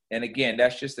 And again,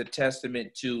 that's just a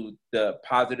testament to the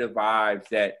positive vibes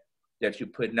that you're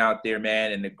putting out there,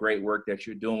 man, and the great work that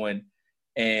you're doing.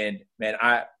 And man,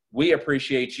 we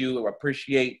appreciate you.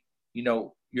 Appreciate, you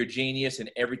know, your genius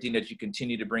and everything that you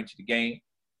continue to bring to the game.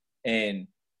 And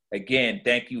again,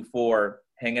 thank you for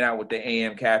hanging out with the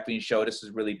AM Caffeine Show. This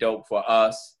is really dope for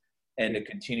us, and to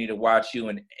continue to watch you,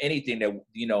 and anything that,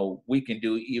 you know, we can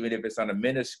do, even if it's on a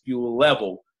minuscule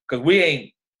level, because we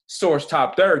ain't Source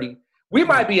Top 30. We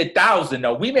might be 1,000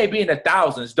 though. We may be in the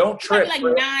thousands. Don't trip. Like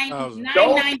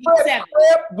 997.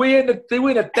 We in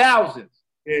the thousands.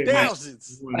 Yeah,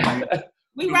 thousands.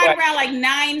 We right around like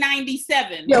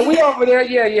 997. Yeah, we over there.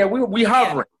 Yeah. We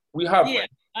hovering. We hovering.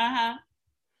 Yeah.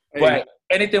 But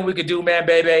anything we could do, man,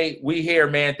 baby, we here,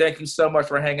 man. Thank you so much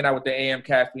for hanging out with the AM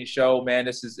Caffeine Show, man.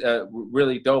 This is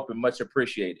really dope and much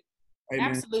appreciated. Hey,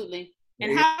 absolutely.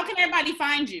 And how can everybody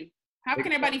find you?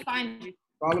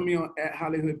 Follow me on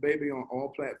 @HollywoodBaby on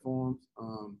all platforms.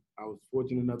 I was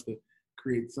fortunate enough to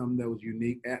create something that was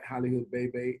unique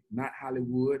 @HollywoodBaby, not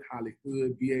Hollywood,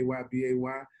 Hollywood, BAY,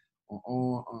 on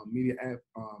all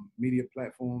media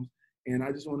platforms. And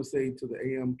I just want to say to the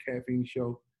AM Caffeine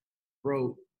Show,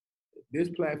 bro, this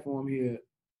platform here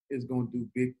is going to do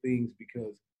big things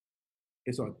because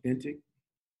it's authentic,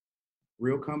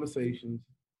 real conversations.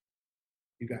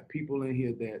 You got people in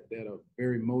here that are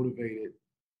very motivated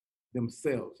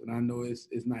themselves. And I know it's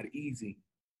not easy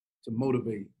to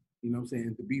motivate, you know what I'm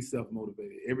saying, to be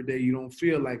self-motivated. Every day you don't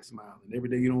feel like smiling. Every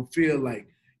day you don't feel like,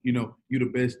 you know, you're the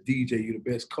best DJ, you're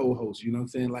the best co-host, you know what I'm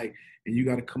saying? Like, and you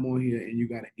got to come on here and you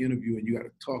got to interview and you got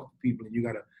to talk to people and you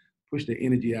got to push the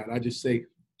energy out. I just say,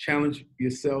 challenge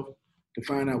yourself to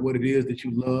find out what it is that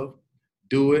you love,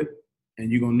 do it,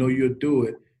 and you're going to know you'll do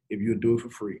it if you'll do it for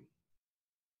free.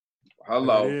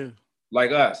 Hello. Yeah.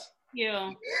 Like us.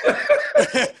 Yeah.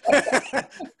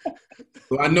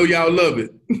 So I know y'all love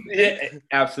it. Yeah,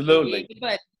 absolutely.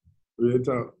 But Real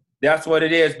talk. That's what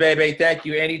it is, baby. Thank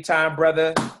you. Anytime,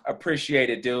 brother. Appreciate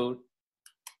it, dude.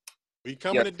 We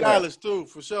coming to sir. Dallas too,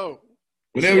 for sure.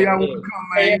 Whenever y'all want to come,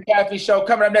 man. AM Caffeine Show.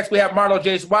 Coming up next, we have Marlo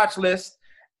J's watch list.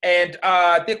 And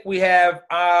I think we have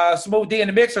Smooth D in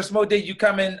the mix. Or Smooth D, you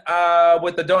coming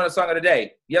with the donut song of the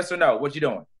day? Yes or no? What you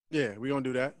doing? Yeah, we gonna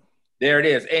do that. There it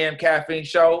is. AM Caffeine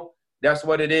Show. That's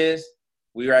what it is.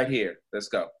 We right here. Let's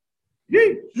go.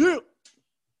 Yeah.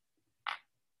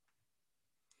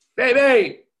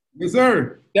 Baby. Yes,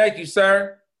 sir. Thank you,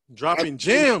 sir. Dropping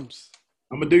gems.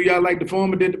 I'm going to do y'all like the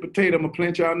farmer did the potato. I'm going to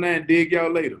plant y'all now and dig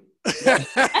y'all later.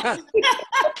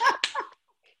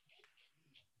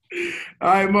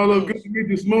 All right, Marlo, good to meet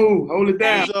you. Smooth. Hold it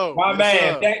down. My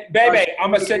man. Baby,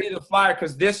 I'm going to send you the flyer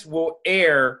because this will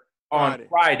air on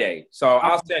Friday. So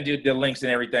I'll send you the links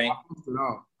and everything.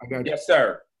 I got you. Yes,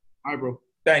 sir. All right, bro.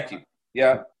 Thank you.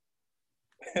 Yeah.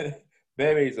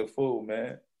 Baby's a fool,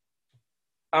 man.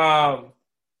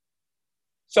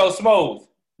 So Smooth.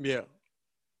 Yeah.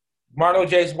 Marlo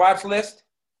J's watch list?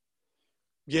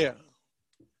 Yeah.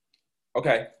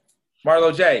 Okay.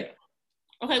 Marlo J.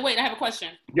 Okay, wait, I have a question.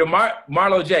 Your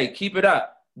Marlo J, keep it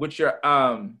up with your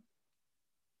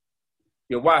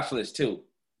watch list too.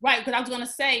 Right, because I was gonna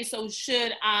say, so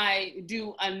should I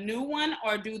do a new one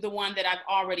or do the one that I've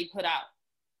already put out?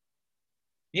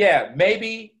 Yeah,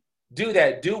 maybe do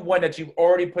that. Do one that you've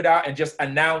already put out and just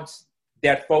announce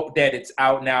that that it's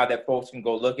out now, that folks can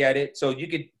go look at it. So you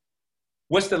could.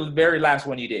 What's the very last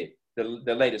one you did?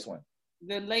 The latest one.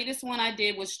 The latest one I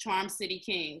did was Charm City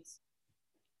Kings.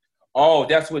 Oh,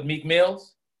 that's with Meek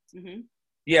Mills? Mm-hmm.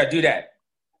 Yeah, do that.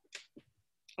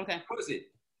 Okay. How was it?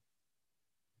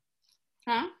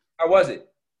 Huh? How was it?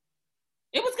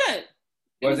 It was good.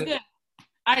 It was good.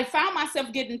 I found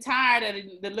myself getting tired of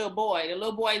the little boy. The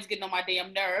little boy is getting on my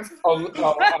damn nerve.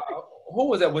 Who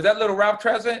was that? Was that little Ralph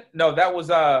Tresvant? No, that was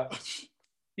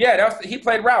he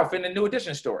played Ralph in the New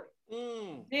Edition story.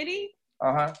 Did he?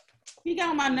 Uh-huh. He got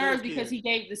on my nerves because he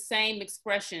gave the same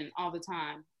expression all the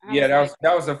time. Yeah,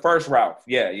 that was the first Ralph.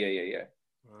 Yeah.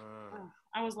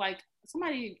 I was like,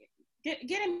 somebody get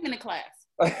him in the class.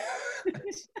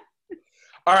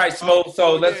 All right, Smooth.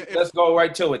 So let's go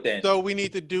right to it then. So we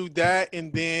need to do that,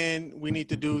 and then we need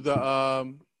to do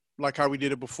the like how we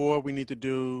did it before. We need to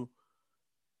do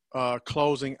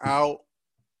closing out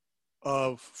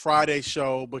of Friday's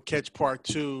show, but catch part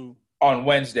 2 on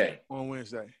Wednesday.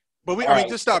 But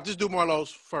just stop. Just do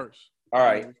Marlo's first. All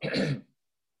right.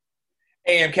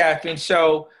 AM Caffeine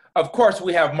Show. Of course,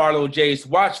 we have Marlo J's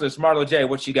watch list. Marlo J,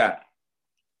 what you got?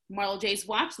 Marlo J's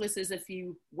watch list is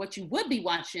what you would be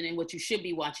watching and what you should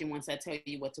be watching once I tell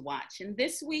you what to watch. And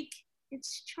this week,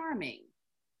 it's Charming.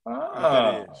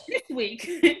 Oh.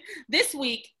 This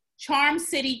week, Charm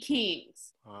City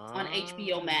Kings on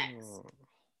HBO Max.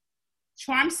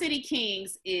 Charm City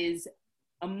Kings is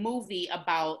a movie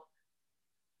about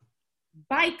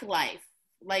bike life,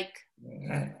 like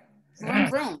vroom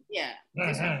vroom. Yeah,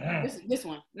 this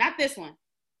one, not this one.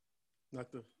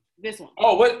 Not the. This one.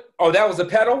 Oh, what? Oh, that was a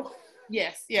pedal?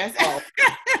 Yes. Oh.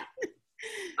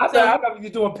 I thought you were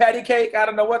doing patty cake. I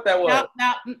don't know what that was.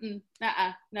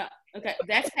 No. Okay,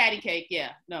 that's patty cake.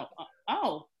 Yeah. No.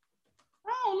 Oh,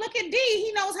 look at D.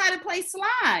 He knows how to play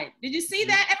slide. Did you see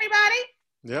that, everybody?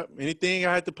 Yep. Anything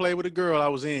I had to play with a girl, I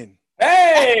was in.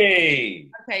 Hey.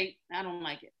 Okay, I don't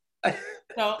like it.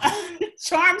 So,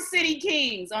 Charm City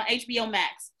Kings on HBO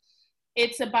Max.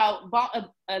 It's about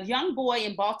a young boy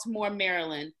in Baltimore,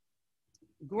 Maryland,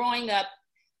 growing up,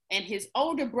 and his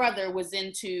older brother was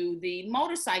into the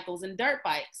motorcycles and dirt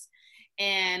bikes.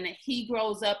 And he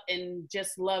grows up and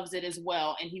just loves it as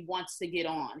well. And he wants to get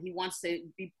on. He wants to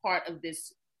be part of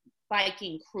this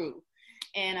biking crew.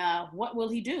 And what will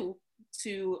he do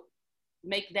to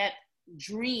make that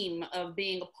dream of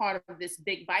being a part of this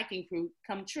big biking crew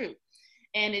come true?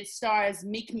 And it stars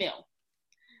Meek Mill.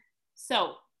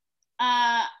 So,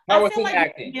 how was his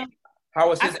acting?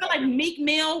 I feel like Meek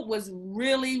Mill was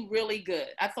really, really good.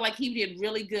 I feel like he did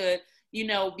really good,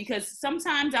 because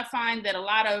sometimes I find that a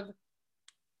lot of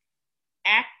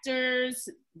actors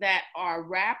that are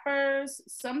rappers,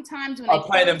 sometimes when they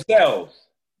play themselves.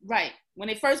 Right. When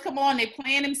they first come on, they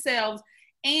playing themselves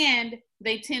and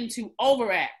they tend to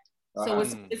overact. So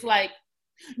it's like,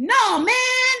 no,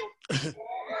 man,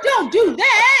 don't do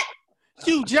that.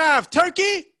 You jive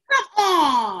turkey. Come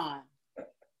on.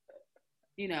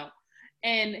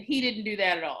 And he didn't do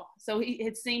that at all. So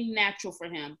it seemed natural for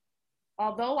him.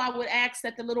 Although I would ask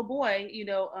that the little boy,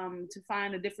 to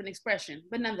find a different expression.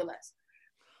 But nonetheless,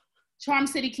 Charm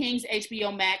City Kings,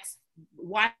 HBO Max,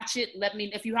 watch it. Let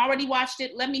me, if you already watched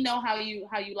it, let me know how you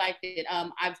liked it.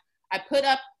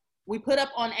 We put up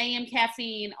on AM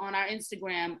Caffeine on our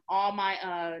Instagram all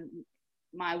my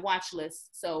my watch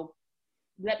list. So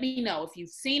let me know if you've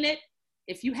seen it.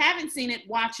 If you haven't seen it,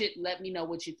 watch it. Let me know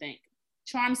what you think.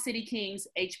 Charm City Kings,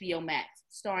 HBO Max,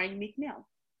 starring Meek Mill.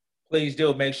 Please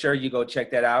do. Make sure you go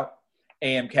check that out.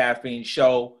 AM Caffeine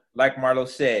Show. Like Marlo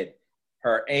said,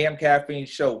 her AM Caffeine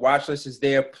Show watch list is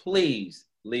there. Please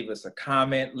leave us a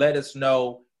comment. Let us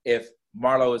know if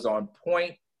Marlo is on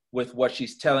point with what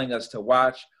she's telling us to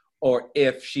watch, or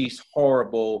if she's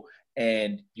horrible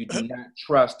and you do not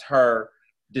trust her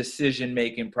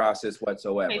decision-making process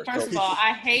whatsoever. Okay, first of all,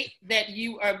 I hate that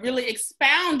you are really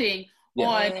expounding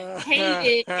on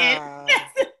hate it. And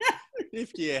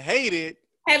if you hate it.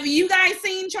 Have you guys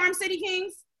seen Charm City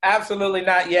Kings? Absolutely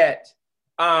not yet.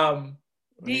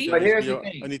 D? But here's the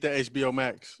thing. I need the HBO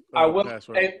Max. I will.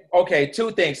 Okay,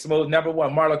 two things, Smooth. Number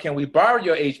one, Marlo, can we borrow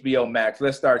your HBO Max?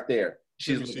 Let's start there.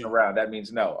 She's looking around. That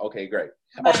means no. Okay, great.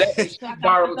 That means you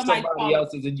borrowed somebody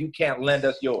else's and you can't lend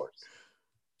us yours.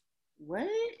 What?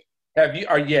 Have you?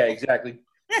 Yeah, exactly.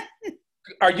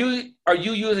 Are you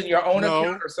using your own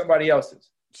account or somebody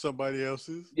else's? Somebody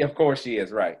else's. Yeah, of course she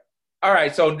is. Right. All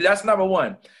right. So that's number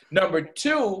one. Number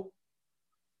two,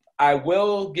 I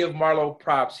will give Marlo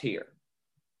props here.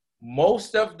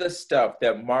 Most of the stuff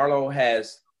that Marlo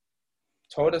has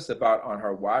told us about on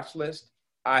her watch list,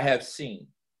 I have seen.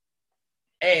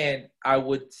 And I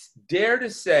would dare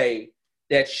to say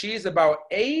that she's about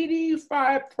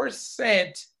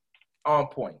 85% on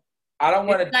point. I don't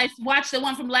want to. You guys watch the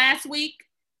one from last week?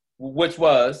 Which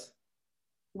was?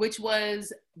 Which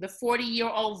was the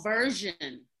 40-year-old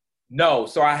version. No,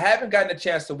 so I haven't gotten a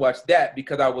chance to watch that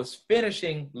because I was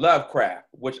finishing Lovecraft,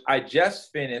 which I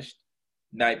just finished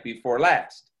night before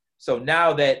last. So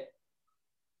now that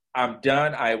I'm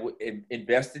done,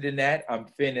 invested in that, I'm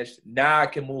finished. Now I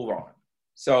can move on.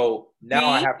 So now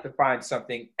I have to find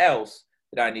something else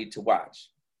that I need to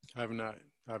watch. I have not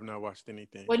watched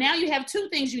anything. Well, now you have two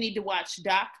things you need to watch,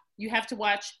 Doc. You have to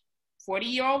watch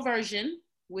 40-year-old version,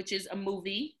 which is a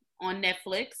movie on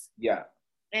Netflix. Yeah.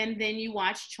 And then you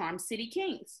watch Charm City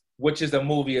Kings, which is a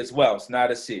movie as well. It's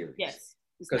not a series. Yes.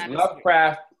 Because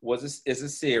Lovecraft is a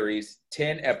series,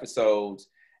 10 episodes,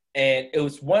 and it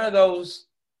was one of those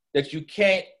that you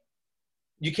can't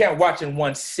watch in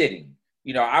one sitting.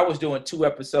 You know, I was doing 2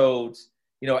 episodes,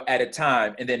 at a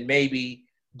time, and then maybe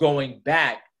going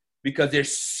back because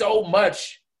there's so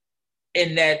much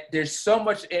in that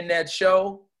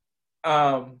show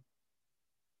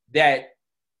that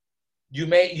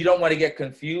you don't want to get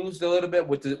confused a little bit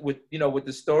with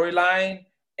the storyline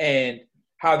and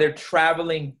how they're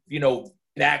traveling,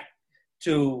 back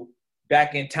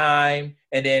in time,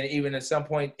 and then even at some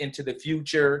point into the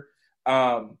future.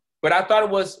 But I thought it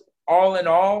was, all in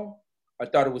all, I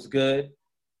thought it was good.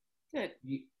 Good.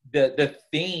 The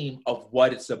theme of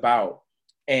what it's about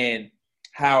and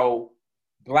how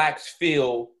blacks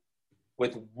feel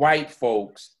with white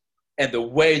folks and the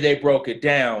way they broke it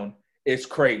down is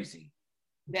crazy.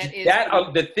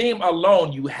 The theme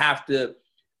alone, you have to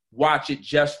watch it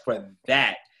just for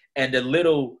that, and the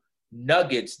little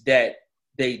nuggets that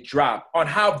they drop on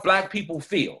how black people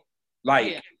feel.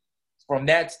 From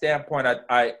that standpoint,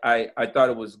 I thought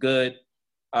it was good.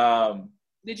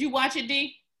 Did you watch it,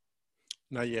 D?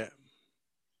 Not yet.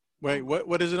 Wait,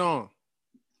 what is it on?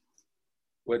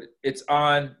 It's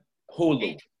on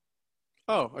Hulu.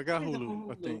 Oh, I got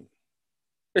Hulu. I think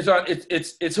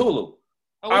it's Hulu.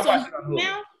 Oh, it's on Hulu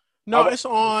now? No, it's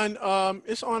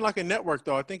on like a network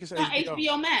though. I think it's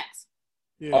HBO Max.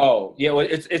 Yeah. Oh, yeah, well,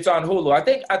 it's on Hulu. I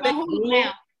think Hulu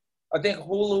now. I think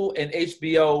Hulu and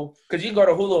HBO, because you can go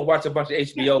to Hulu and watch a bunch of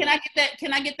HBO. Can I get that?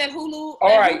 Can I get that Hulu?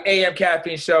 All right, AM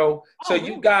Caffeine Show. So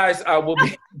you guys will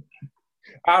be.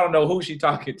 I don't know who she's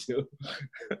talking to.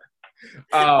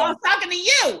 I was talking to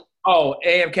you. Oh,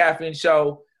 AM Caffeine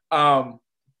Show.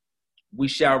 We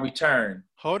shall return.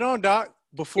 Hold on, Doc.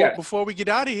 Before we get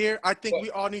out of here, I think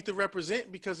we all need to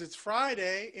represent because it's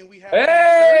Friday and we have.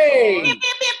 Hey!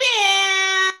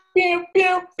 Let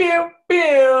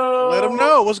them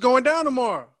know what's going down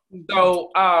tomorrow. So,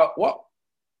 well,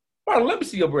 let me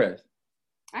see your breath.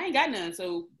 I ain't got none.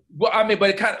 So, well, I mean,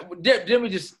 but it kind of. Let me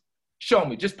just show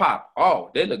me. Just pop.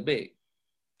 Oh, they look big.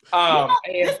 This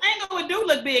angle do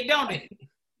look big, don't it?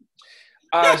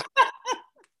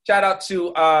 Shout out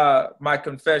to my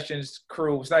Confessions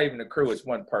crew. It's not even a crew. It's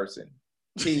one person.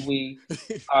 Pee-wee.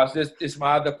 This is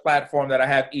my other platform that I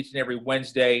have each and every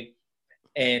Wednesday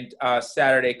and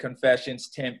Saturday Confessions,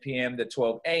 10 p.m. to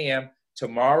 12 a.m.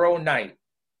 Tomorrow night,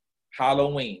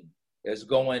 Halloween is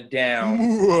going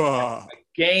down.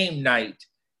 game night.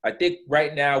 I think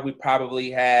right now we probably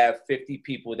have 50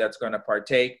 people that's going to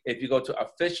partake. If you go to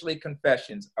Officially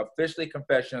Confessions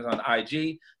on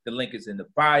IG, the link is in the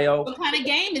bio. What kind of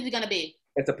game is it going to be?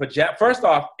 It's a pajama. First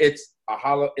off, it's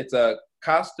a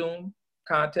costume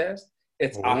contest.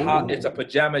 It's a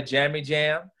pajama jammy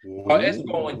jam. It's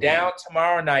going down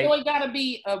tomorrow night. So it got to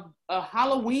be a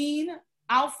Halloween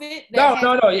outfit? No.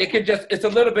 It's a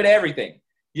little bit of everything.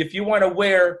 If you want to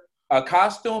wear a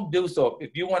costume, do so.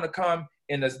 If you want to come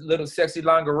in a little sexy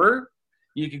lingerie,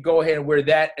 you can go ahead and wear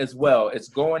that as well. It's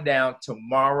going down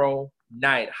tomorrow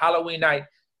night, Halloween night.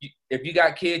 If you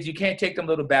got kids, you can't take them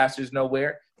little bastards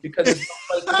nowhere because it's no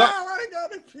place to go. I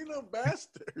got it, you little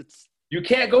bastards. You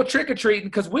can't go trick-or-treating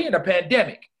because we're in a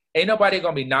pandemic. Ain't nobody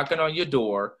going to be knocking on your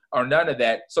door or none of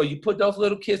that. So you put those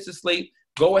little kids to sleep.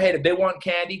 Go ahead. If they want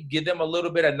candy, give them a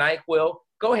little bit of NyQuil.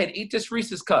 Go ahead, eat this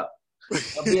Reese's cup.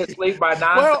 I'll be asleep by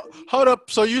 9. Well, hold up.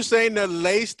 So you're saying to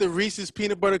lace the Reese's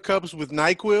peanut butter cups with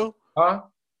NyQuil? Huh?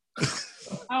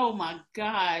 Oh, my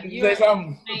God. Did you You're say an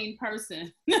something? insane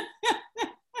person.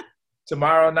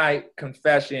 Tomorrow night,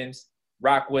 Confessions.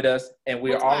 Rock with us. And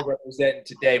we're all representing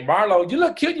today. Marlo, you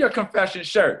look cute in your confession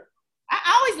shirt. I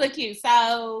always look cute,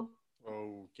 so.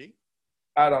 Okay.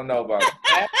 I don't know about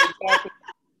that.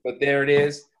 But there it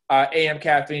is. AM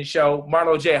Caffeine Show.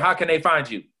 Marlo J., how can they find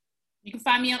you? You can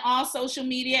find me on all social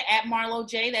media at Marlo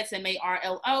J. That's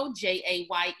MarloJaye.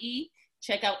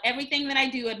 Check out everything that I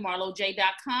do at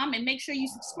marloj.com and make sure you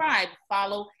subscribe,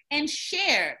 follow, and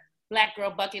share Black Girl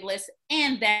Bucket List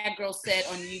and That Girl Said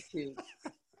on YouTube.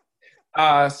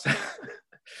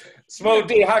 Smooth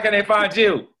D, how can they find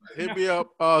you? Hit me up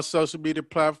social media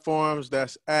platforms.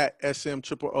 That's at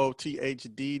SMOOTHDEE.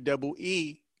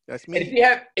 That's me.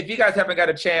 And if you guys haven't got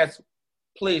a chance,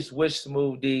 please wish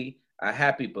Smooth D a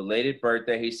happy belated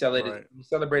birthday. He celebrated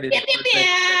his birthday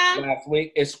last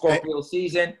week. It's Scorpio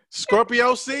season.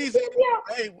 Scorpio season.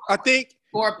 Hey, I think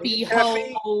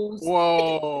Scorpios.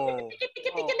 Whoa.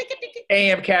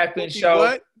 AM Caffeine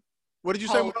Show. What did you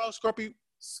say about Scorpio?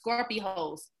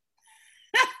 Scorpios.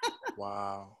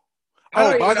 Wow.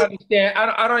 I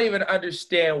don't even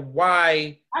understand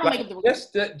why.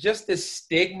 Just the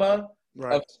stigma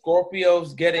of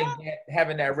Scorpios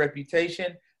having that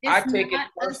reputation. I take it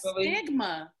personally. A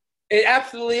stigma. It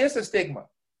absolutely is a stigma.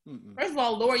 First of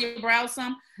all, lower your brows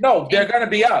some. No, they're going to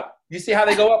be up. You see how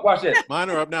they go up? Watch this.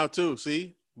 Mine are up now too.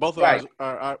 See, both of us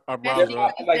our brows are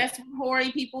up. That's what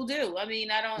hoary people do. I mean,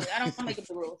 I don't make up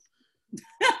the rules.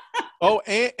 Oh,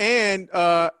 and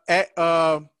at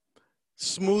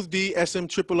Smooth D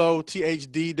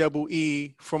SMOOTHDEE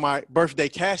for my birthday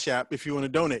Cash App if you want to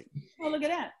donate. Oh, look at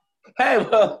that. Hey,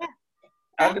 well,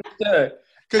 understood.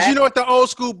 Because you know at the old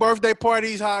school birthday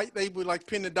parties, how they would like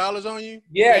pin the dollars on you?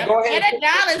 Yeah, go ahead. Pin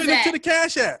Pin it to the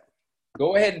Cash App.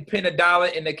 Go ahead and pin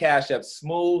 $1 in the Cash App.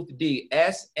 Smooth D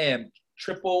SMOOTHDEE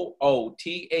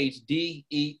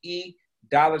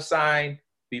 $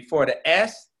 before the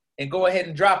S, and go ahead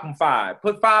and drop them 5.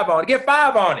 Put 5 on it. Get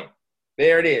 5 on it.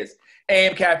 There it is.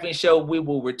 AM Caffeine Show. We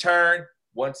will return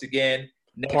once again.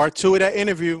 Part 2 of that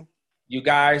interview. You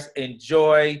guys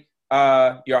enjoy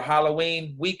your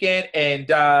Halloween weekend, and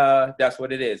that's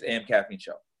what it is, AM Caffeine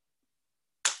Show.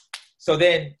 So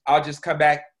then I'll just come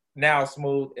back now,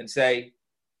 Smooth, and say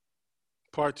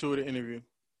Part 2 of the interview.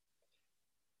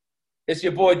 It's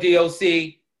your boy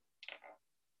DOC.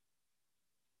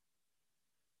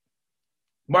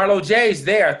 Marlo J's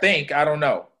there, I think. I don't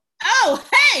know. Oh,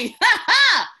 hey!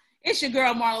 It's your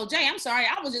girl, Marlo J. I'm sorry.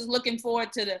 I was just looking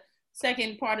forward to the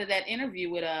second part of that interview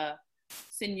with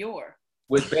Senor.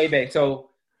 With Bebe.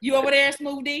 So you over there,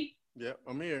 Smooth D? Yep,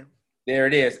 I'm here. There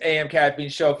it is. AM Caffeine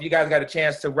Show. If you guys got a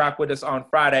chance to rock with us on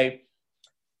Friday,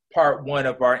 part 1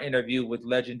 of our interview with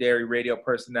legendary radio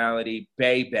personality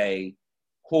Bebe,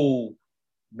 who,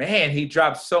 man, he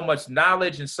dropped so much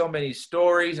knowledge and so many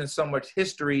stories and so much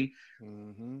history.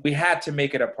 We had to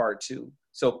make it a part 2.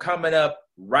 So coming up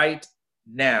right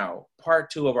now, part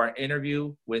 2 of our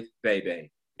interview with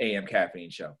Bebe, AM Caffeine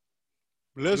Show.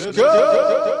 Let's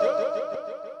go.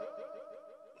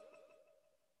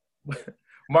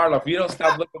 Marlo, if you don't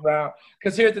stop looking around,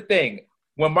 because here's the thing.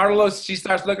 When Marlo, she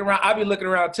starts looking around, I'll be looking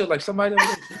around too, like somebody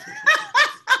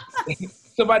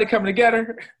coming to get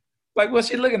her. Like, what's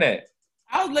she looking at?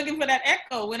 I was looking for that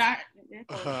echo when I...